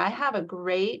that I have a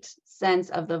great sense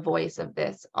of the voice of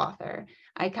this author.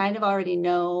 I kind of already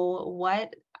know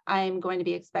what I'm going to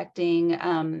be expecting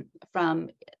from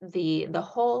the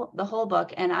whole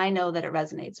book, and I know that it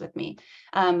resonates with me.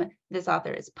 This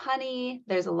author is punny.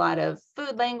 There's a lot of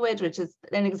food language, which is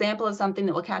an example of something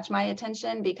that will catch my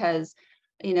attention because,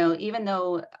 you know, even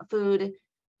though food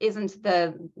isn't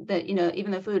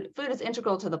even though food is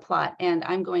integral to the plot, and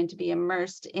I'm going to be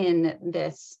immersed in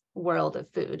this world of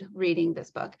food reading this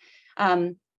book.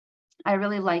 I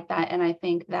really like that, and I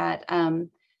think that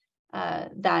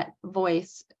that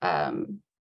voice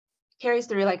carries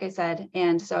through, like I said.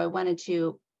 And so I wanted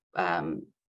to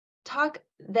talk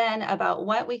then about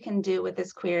what we can do with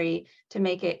this query to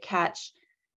make it catch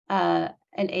an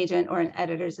agent or an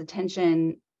editor's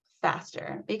attention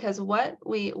faster. Because what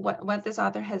this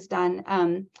author has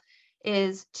done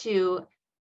is to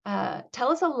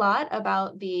tell us a lot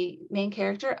about the main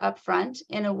character up front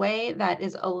in a way that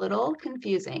is a little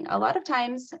confusing. A lot of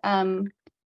times,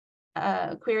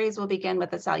 queries will begin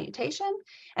with a salutation,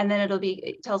 and then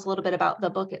it tells a little bit about the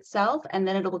book itself, and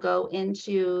then it will go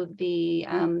into the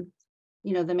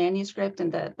the manuscript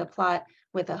and the plot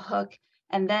with a hook,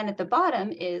 and then at the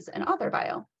bottom is an author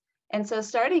bio. And so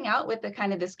starting out with the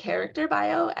kind of this character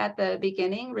bio at the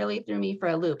beginning really threw me for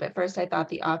a loop. At first, I thought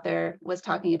the author was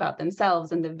talking about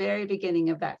themselves in the very beginning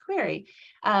of that query.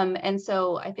 And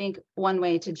so I think one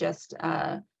way to just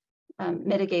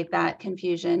mitigate that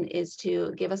confusion is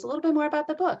to give us a little bit more about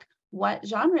the book. What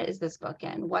genre is this book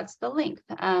in? What's the length?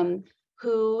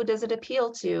 Who does it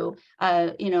appeal to?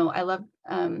 I love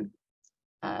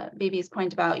BB's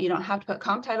point about you don't have to put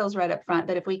comp titles right up front,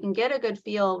 but if we can get a good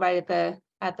feel right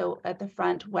at the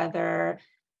front whether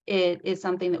it is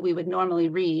something that we would normally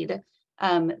read,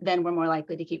 then we're more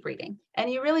likely to keep reading.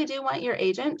 And you really do want your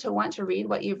agent to want to read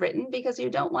what you've written, because you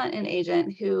don't want an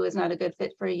agent who is not a good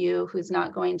fit for you, who's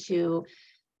not going to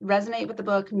resonate with the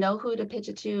book, know who to pitch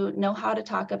it to, know how to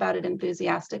talk about it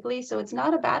enthusiastically. So it's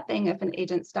not a bad thing if an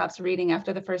agent stops reading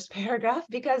after the first paragraph,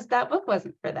 because that book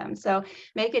wasn't for them. So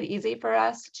make it easy for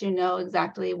us to know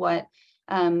exactly what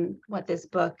this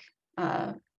book,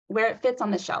 where it fits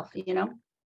on the shelf,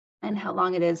 and how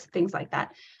long it is, things like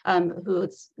that, who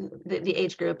it's the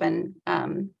age group, and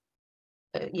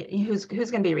who's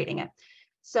going to be reading it.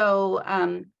 So,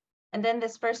 and then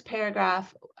this first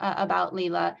paragraph about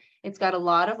Leela, it's got a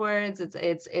lot of words.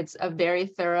 It's a very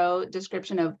thorough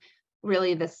description of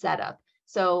really the setup.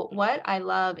 So what I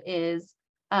love is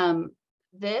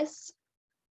this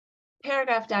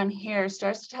paragraph down here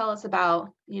starts to tell us about,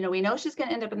 we know she's going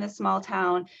to end up in this small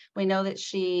town. We know that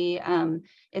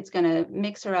it's going to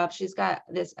mix her up. She's got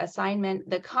this assignment.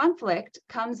 The conflict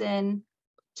comes in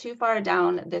too far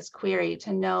down this query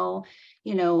to know,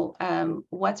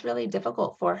 what's really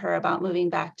difficult for her about moving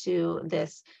back to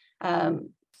this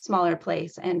smaller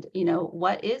place. And,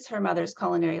 what is her mother's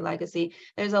culinary legacy?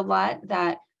 There's a lot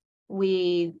that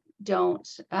we don't,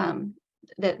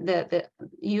 that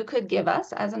you could give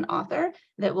us as an author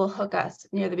that will hook us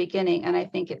near the beginning. And I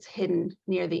think it's hidden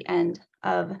near the end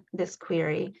of this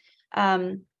query.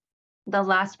 The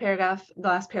last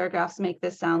paragraphs make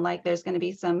this sound like there's going to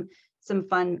be some some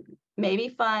fun,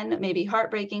 maybe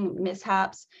heartbreaking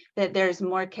mishaps, that there's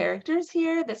more characters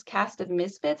here, this cast of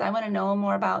misfits. I want to know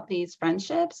more about these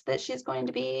friendships that she's going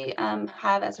to be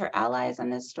have as her allies in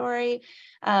this story.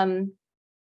 I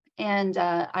want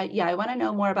to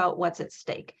know more about what's at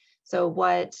stake. So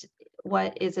what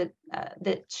is it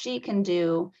that she can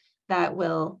do that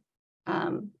will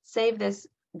save this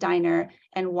diner,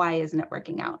 and why isn't it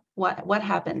working out? What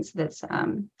happens that's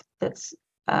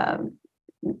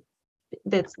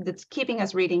keeping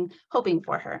us reading, hoping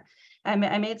for her?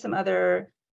 I made some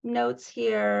other notes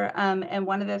here, and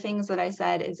one of the things that I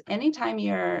said is anytime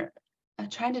you're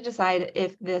trying to decide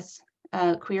if this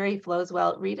query flows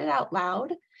well, read it out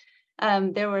loud.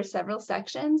 There were several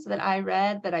sections that I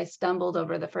read that I stumbled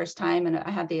over the first time, and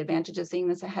I had the advantage of seeing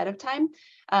this ahead of time,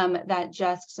 that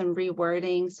just some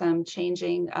rewording, some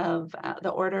changing of the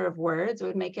order of words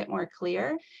would make it more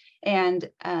clear. And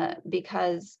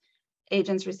because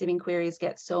agents receiving queries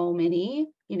get so many,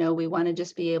 we want to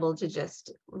just be able to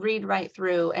just read right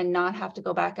through and not have to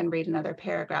go back and read another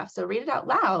paragraph. So read it out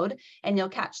loud and you'll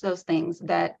catch those things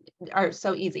that are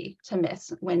so easy to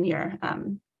miss when you're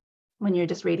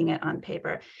just reading it on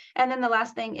paper. And then the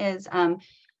last thing is,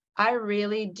 I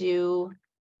really do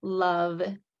love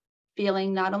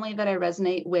feeling not only that I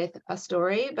resonate with a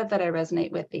story, but that I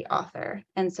resonate with the author.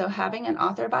 And so having an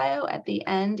author bio at the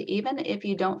end, even if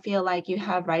you don't feel like you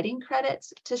have writing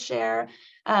credits to share,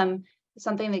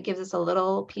 something that gives us a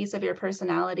little piece of your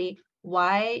personality.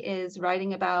 Why is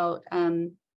writing about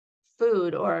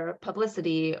food or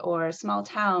publicity or small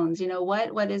towns?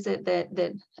 What is it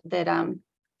that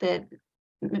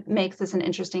makes this an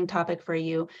interesting topic for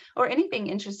you, or anything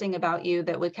interesting about you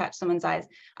that would catch someone's eyes?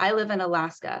 I live in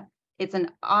Alaska. It's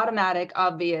an automatic,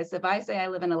 obvious. If I say I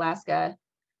live in Alaska,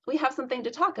 we have something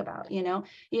to talk about. You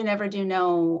never do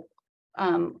know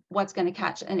what's going to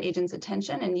catch an agent's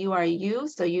attention, and you are you,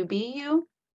 so you be you.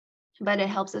 But it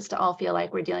helps us to all feel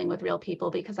like we're dealing with real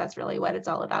people, because that's really what it's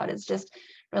all about. It's just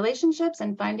relationships,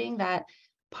 and finding that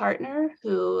partner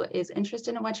who is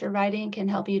interested in what you're writing can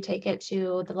help you take it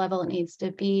to the level it needs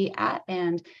to be at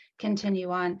and continue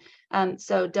on.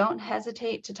 So don't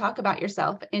hesitate to talk about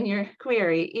yourself in your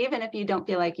query, even if you don't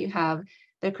feel like you have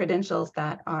the credentials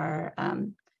that are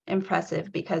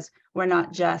impressive, because we're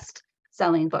not just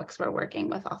selling books, we're working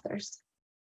with authors.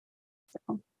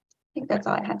 So I think that's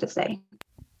all I had to say.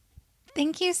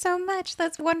 Thank you so much.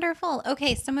 That's wonderful.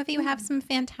 Okay, some of you have some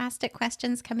fantastic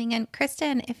questions coming in.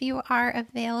 Kristen, if you are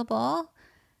available,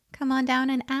 come on down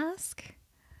and ask.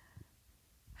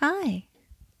 Hi.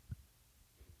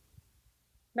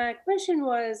 My question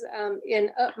was, in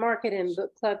upmarket and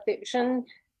book club fiction,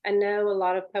 I know a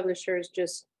lot of publishers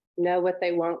just know what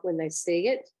they want when they see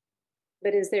it,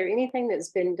 but is there anything that's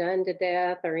been done to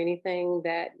death, or anything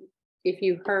that if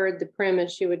you heard the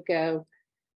premise, you would go,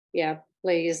 yeah,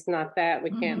 please, not that,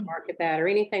 we can't market that, or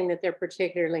anything that they're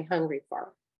particularly hungry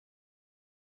for?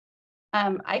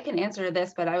 I can answer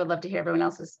this, but I would love to hear everyone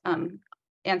else's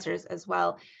answers as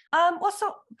well.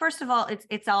 So first of all,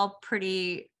 it's all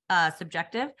pretty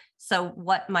subjective. So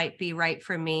what might be right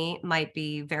for me might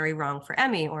be very wrong for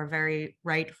Emmy, or very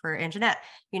right for Anjanette.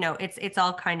 It's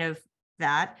all kind of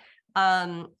that.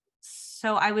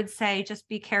 So I would say just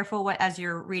be careful as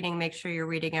you're reading, make sure you're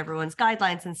reading everyone's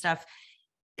guidelines and stuff,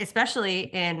 especially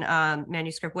in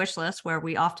manuscript wish list, where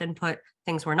we often put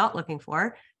things we're not looking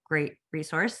for. Great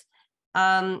resource.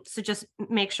 So just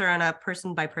make sure on a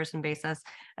person by person basis.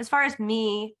 As far as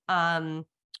me,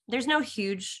 there's no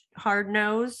huge hard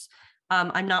nose.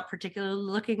 I'm not particularly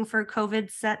looking for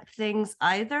COVID set things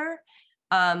either,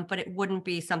 but it wouldn't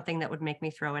be something that would make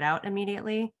me throw it out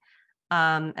immediately.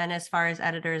 And as far as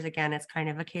editors, again, it's kind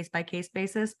of a case by case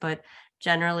basis, but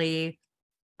generally,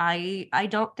 I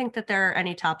don't think that there are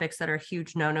any topics that are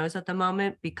huge no-nos at the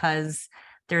moment, because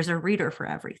there's a reader for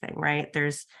everything, right?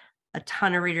 There's a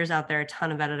ton of readers out there, a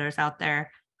ton of editors out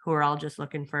there who are all just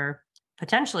looking for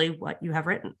potentially what you have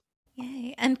written.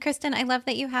 Yay. And Kristen, I love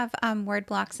that you have word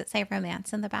blocks that say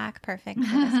romance in the back. Perfect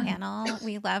for this panel.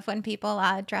 We love when people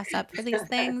dress up for these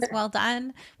things. Well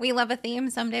done. We love a theme.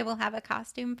 Someday we'll have a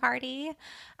costume party.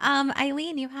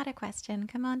 Eileen, you had a question.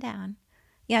 Come on down.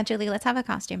 Yeah, Julie, let's have a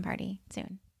costume party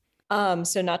soon.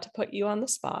 So not to put you on the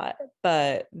spot,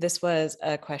 but this was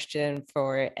a question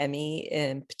for Emmy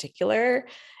in particular.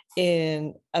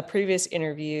 In a previous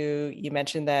interview, you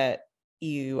mentioned that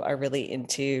you are really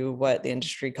into what the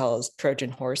industry calls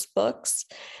Trojan horse books.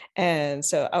 And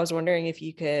so I was wondering if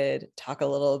you could talk a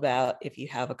little about if you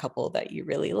have a couple that you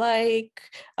really like,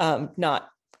 not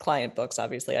client books,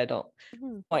 obviously. I don't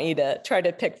want you to try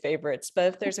to pick favorites, but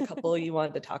if there's a couple you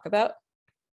wanted to talk about.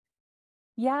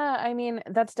 Yeah, I mean,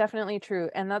 that's definitely true.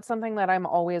 And that's something that I'm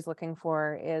always looking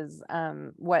for is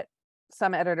what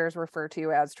some editors refer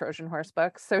to as Trojan horse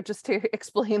books. So just to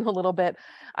explain a little bit,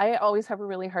 I always have a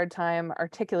really hard time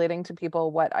articulating to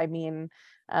people what I mean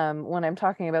when I'm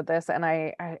talking about this. And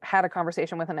I had a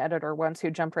conversation with an editor once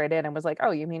who jumped right in and was like,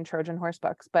 oh, you mean Trojan horse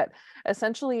books? But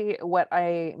essentially what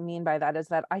I mean by that is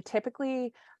that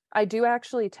I do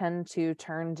actually tend to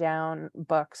turn down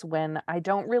books when I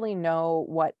don't really know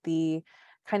what the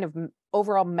kind of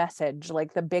overall message,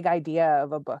 like the big idea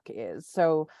of a book is.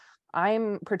 So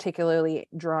I'm particularly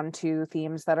drawn to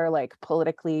themes that are like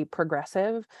politically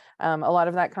progressive. A lot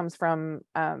of that comes from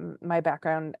my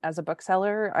background as a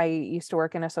bookseller. I used to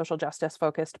work in a social justice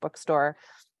focused bookstore.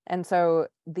 And so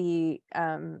the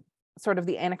sort of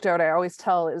the anecdote I always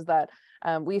tell is that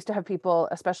we used to have people,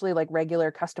 especially like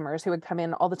regular customers, who would come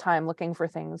in all the time looking for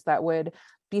things that would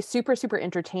be super, super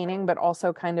entertaining, but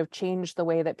also kind of change the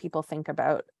way that people think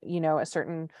about, a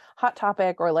certain hot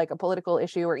topic or like a political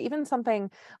issue, or even something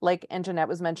like Anjanette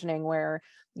was mentioning where,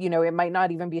 it might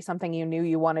not even be something you knew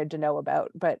you wanted to know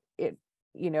about, but it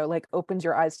like opens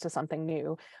your eyes to something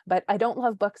new. But I don't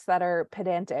love books that are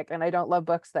pedantic, and I don't love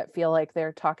books that feel like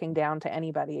they're talking down to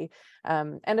anybody.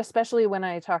 And especially when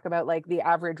I talk about like the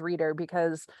average reader,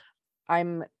 because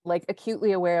I'm like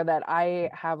acutely aware that I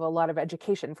have a lot of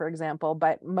education, for example,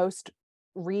 but most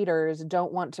readers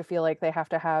don't want to feel like they have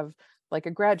to have like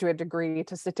a graduate degree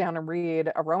to sit down and read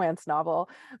a romance novel.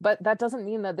 But that doesn't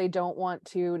mean that they don't want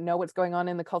to know what's going on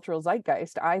in the cultural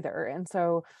zeitgeist either. And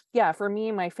so, yeah, for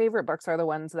me, my favorite books are the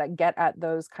ones that get at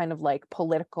those kind of like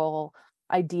political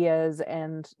ideas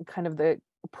and kind of the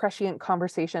prescient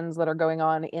conversations that are going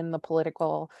on in the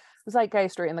political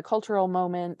zeitgeist or in the cultural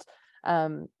moment,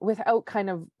 without kind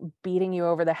of beating you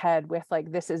over the head with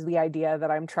like, this is the idea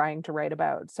that I'm trying to write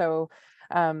about. So,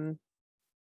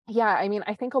 yeah, I mean,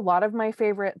 I think a lot of my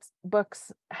favorite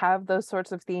books have those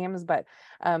sorts of themes, but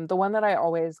the one that I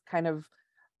always kind of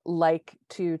like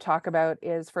to talk about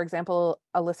is, for example,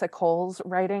 Alyssa Cole's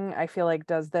writing. I feel like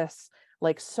does this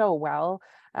like so well,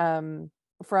 from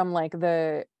like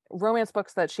the romance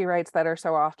books that she writes that are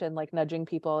so often like nudging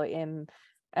people in,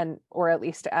 and or at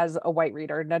least as a white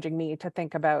reader, nudging me to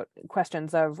think about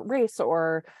questions of race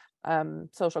or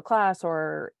social class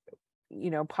or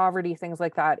poverty, things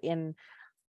like that, in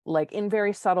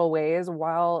very subtle ways,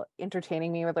 while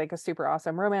entertaining me with like a super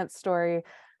awesome romance story.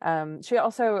 She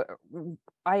also,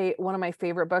 one of my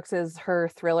favorite books is her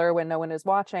thriller When No One Is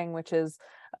Watching, which is,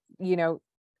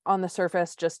 on the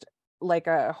surface just like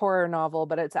a horror novel,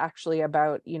 but it's actually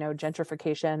about,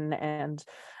 gentrification and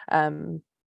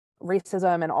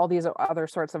racism and all these other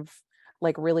sorts of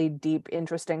like really deep,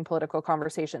 interesting political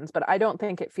conversations. But I don't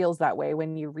think it feels that way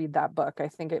when you read that book. I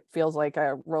think it feels like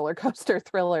a roller coaster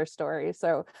thriller story.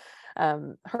 So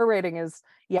her writing is,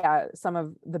 yeah, some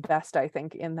of the best, I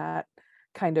think, in that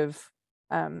kind of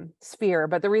sphere.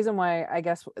 But the reason why I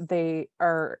guess they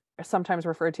are sometimes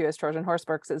referred to as Trojan horse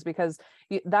books is because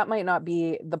that might not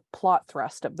be the plot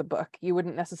thrust of the book. You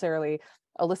wouldn't necessarily,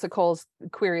 Alyssa Cole's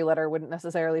query letter wouldn't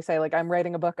necessarily say like, I'm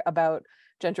writing a book about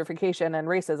gentrification and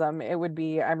racism. It would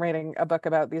be, I'm writing a book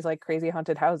about these like crazy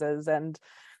haunted houses and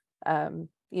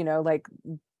like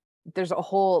there's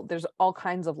all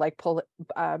kinds of like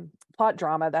plot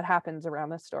drama that happens around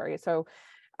this story. So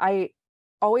I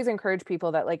always encourage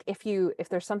people that like, if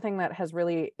there's something that has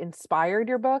really inspired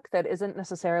your book that isn't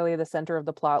necessarily the center of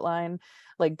the plot line,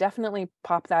 like definitely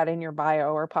pop that in your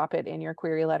bio or pop it in your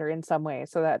query letter in some way,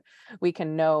 so that we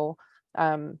can know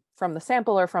from the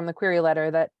sample or from the query letter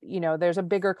that there's a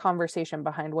bigger conversation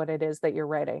behind what it is that you're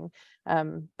writing,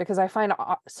 because I find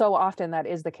so often that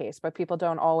is the case, but people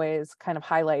don't always kind of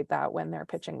highlight that when they're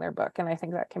pitching their book, and I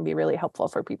think that can be really helpful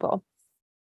for people.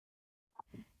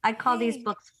 I call these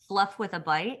books fluff with a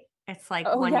bite. It's like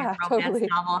when your romance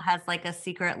novel has like a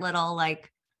secret little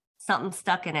like something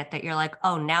stuck in it that you're like,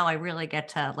 oh, now I really get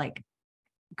to like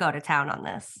go to town on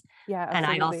this. Yeah,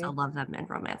 absolutely. And I also love them in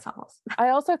romance novels. I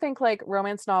also think like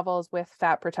romance novels with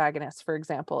fat protagonists, for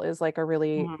example, is like a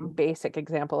really basic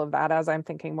example of that, as I'm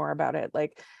thinking more about it.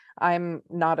 Like, I'm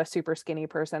not a super skinny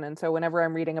person. And so whenever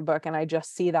I'm reading a book and I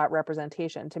just see that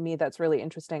representation, to me, that's really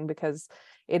interesting because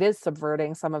it is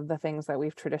subverting some of the things that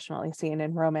we've traditionally seen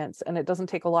in romance. And it doesn't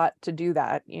take a lot to do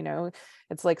that.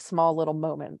 It's like small little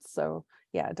moments. So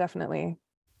yeah, definitely.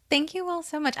 Thank you all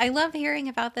so much. I love hearing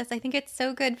about this. I think it's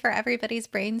so good for everybody's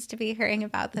brains to be hearing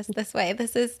about this way.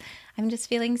 I'm just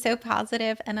feeling so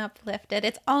positive and uplifted.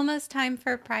 It's almost time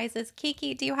for prizes.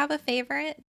 Kiki, do you have a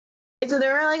favorite? So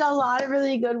there were like a lot of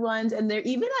really good ones, and there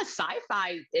even a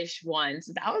sci-fi-ish one.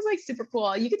 So that was like super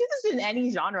cool. You could do this in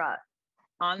any genre,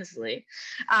 honestly.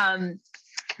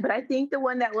 But I think the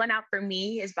one that went out for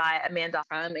me is by Amanda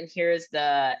Frum, and here's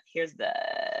the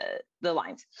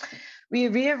lines. We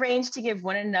rearranged to give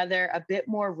one another a bit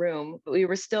more room, but we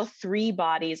were still 3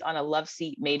 bodies on a love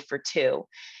seat made for 2.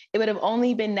 It would have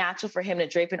only been natural for him to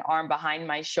drape an arm behind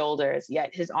my shoulders,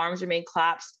 yet his arms remained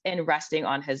clasped and resting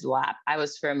on his lap. I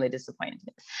was firmly disappointed.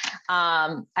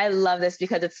 I love this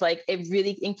because it's like, it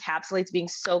really encapsulates being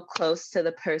so close to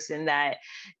the person that,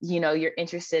 you know, you're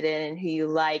interested in and who you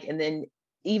like. And then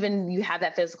even you have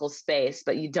that physical space,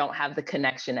 but you don't have the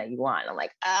connection that you want. I'm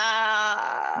like,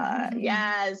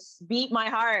 yes, beat my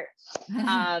heart.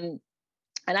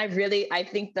 And I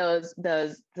think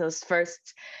that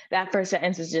first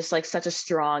sentence is just like such a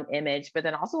strong image, but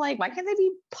then also like, why can't they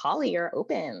be poly or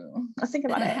open? Let's think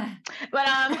about it. But,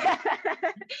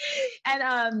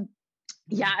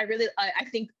 yeah, I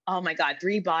think, oh my God,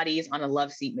 3 bodies on a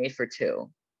love seat made for 2.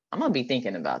 I'm going to be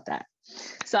thinking about that.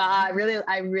 So I really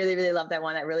love that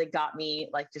one. That really got me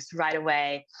like just right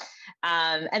away.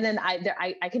 And then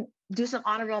I can do some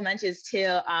honorable mentions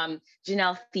too.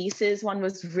 Janelle Thesis one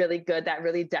was really good. That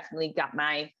really definitely got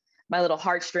my little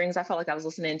heartstrings. I felt like I was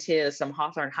listening to some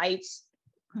Hawthorne Heights.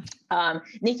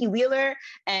 Nikki Wheeler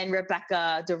and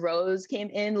Rebecca DeRose came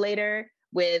in later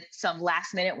with some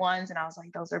last minute ones. And I was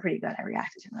like, those are pretty good. I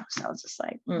reacted to those. So I was just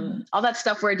like, all that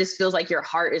stuff where it just feels like your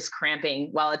heart is cramping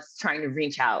while it's trying to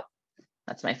reach out.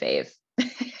 That's my fave.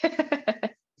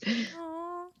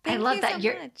 I love that.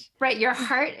 Your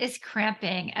heart is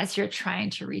cramping as you're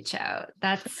trying to reach out.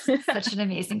 That's such an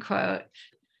amazing quote.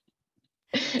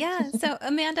 Yeah. So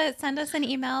Amanda, send us an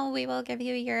email. We will give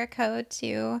you your code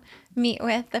to meet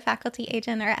with the faculty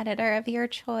agent or editor of your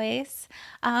choice.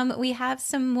 We have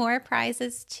some more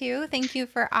prizes too. Thank you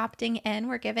for opting in.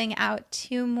 We're giving out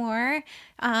 2 more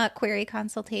query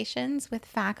consultations with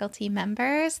faculty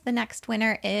members. The next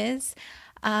winner is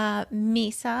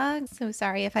Misa. So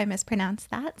sorry if I mispronounced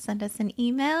that. Send us an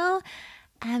email.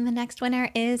 And the next winner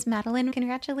is Madeline.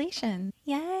 Congratulations.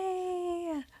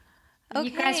 Yay. Okay.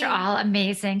 You guys are all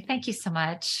amazing. Thank you so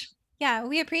much. Yeah,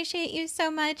 we appreciate you so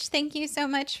much. Thank you so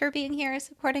much for being here,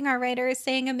 supporting our writers,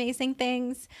 saying amazing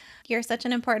things. You're such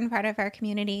an important part of our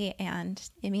community, and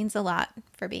it means a lot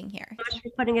for being here. Thanks for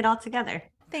putting it all together.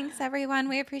 Thanks, everyone.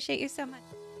 We appreciate you so much.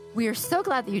 We are so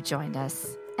glad that you joined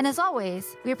us. And as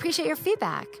always, we appreciate your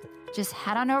feedback. Just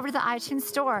head on over to the iTunes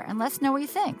store and let us know what you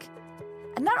think.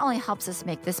 It not only helps us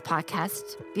make this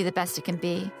podcast be the best it can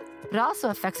be, but it also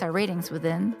affects our ratings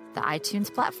within the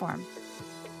iTunes platform.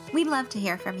 We'd love to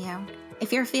hear from you.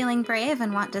 If you're feeling brave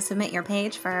and want to submit your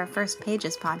page for our First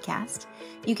Pages podcast,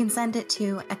 you can send it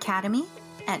to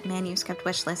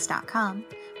academy@manuscriptwishlist.com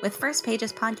with First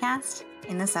Pages podcast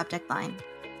in the subject line.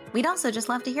 We'd also just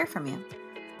love to hear from you.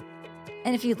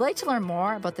 And if you'd like to learn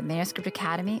more about the Manuscript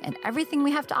Academy and everything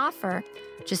we have to offer,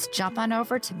 just jump on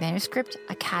over to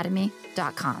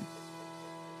manuscriptacademy.com.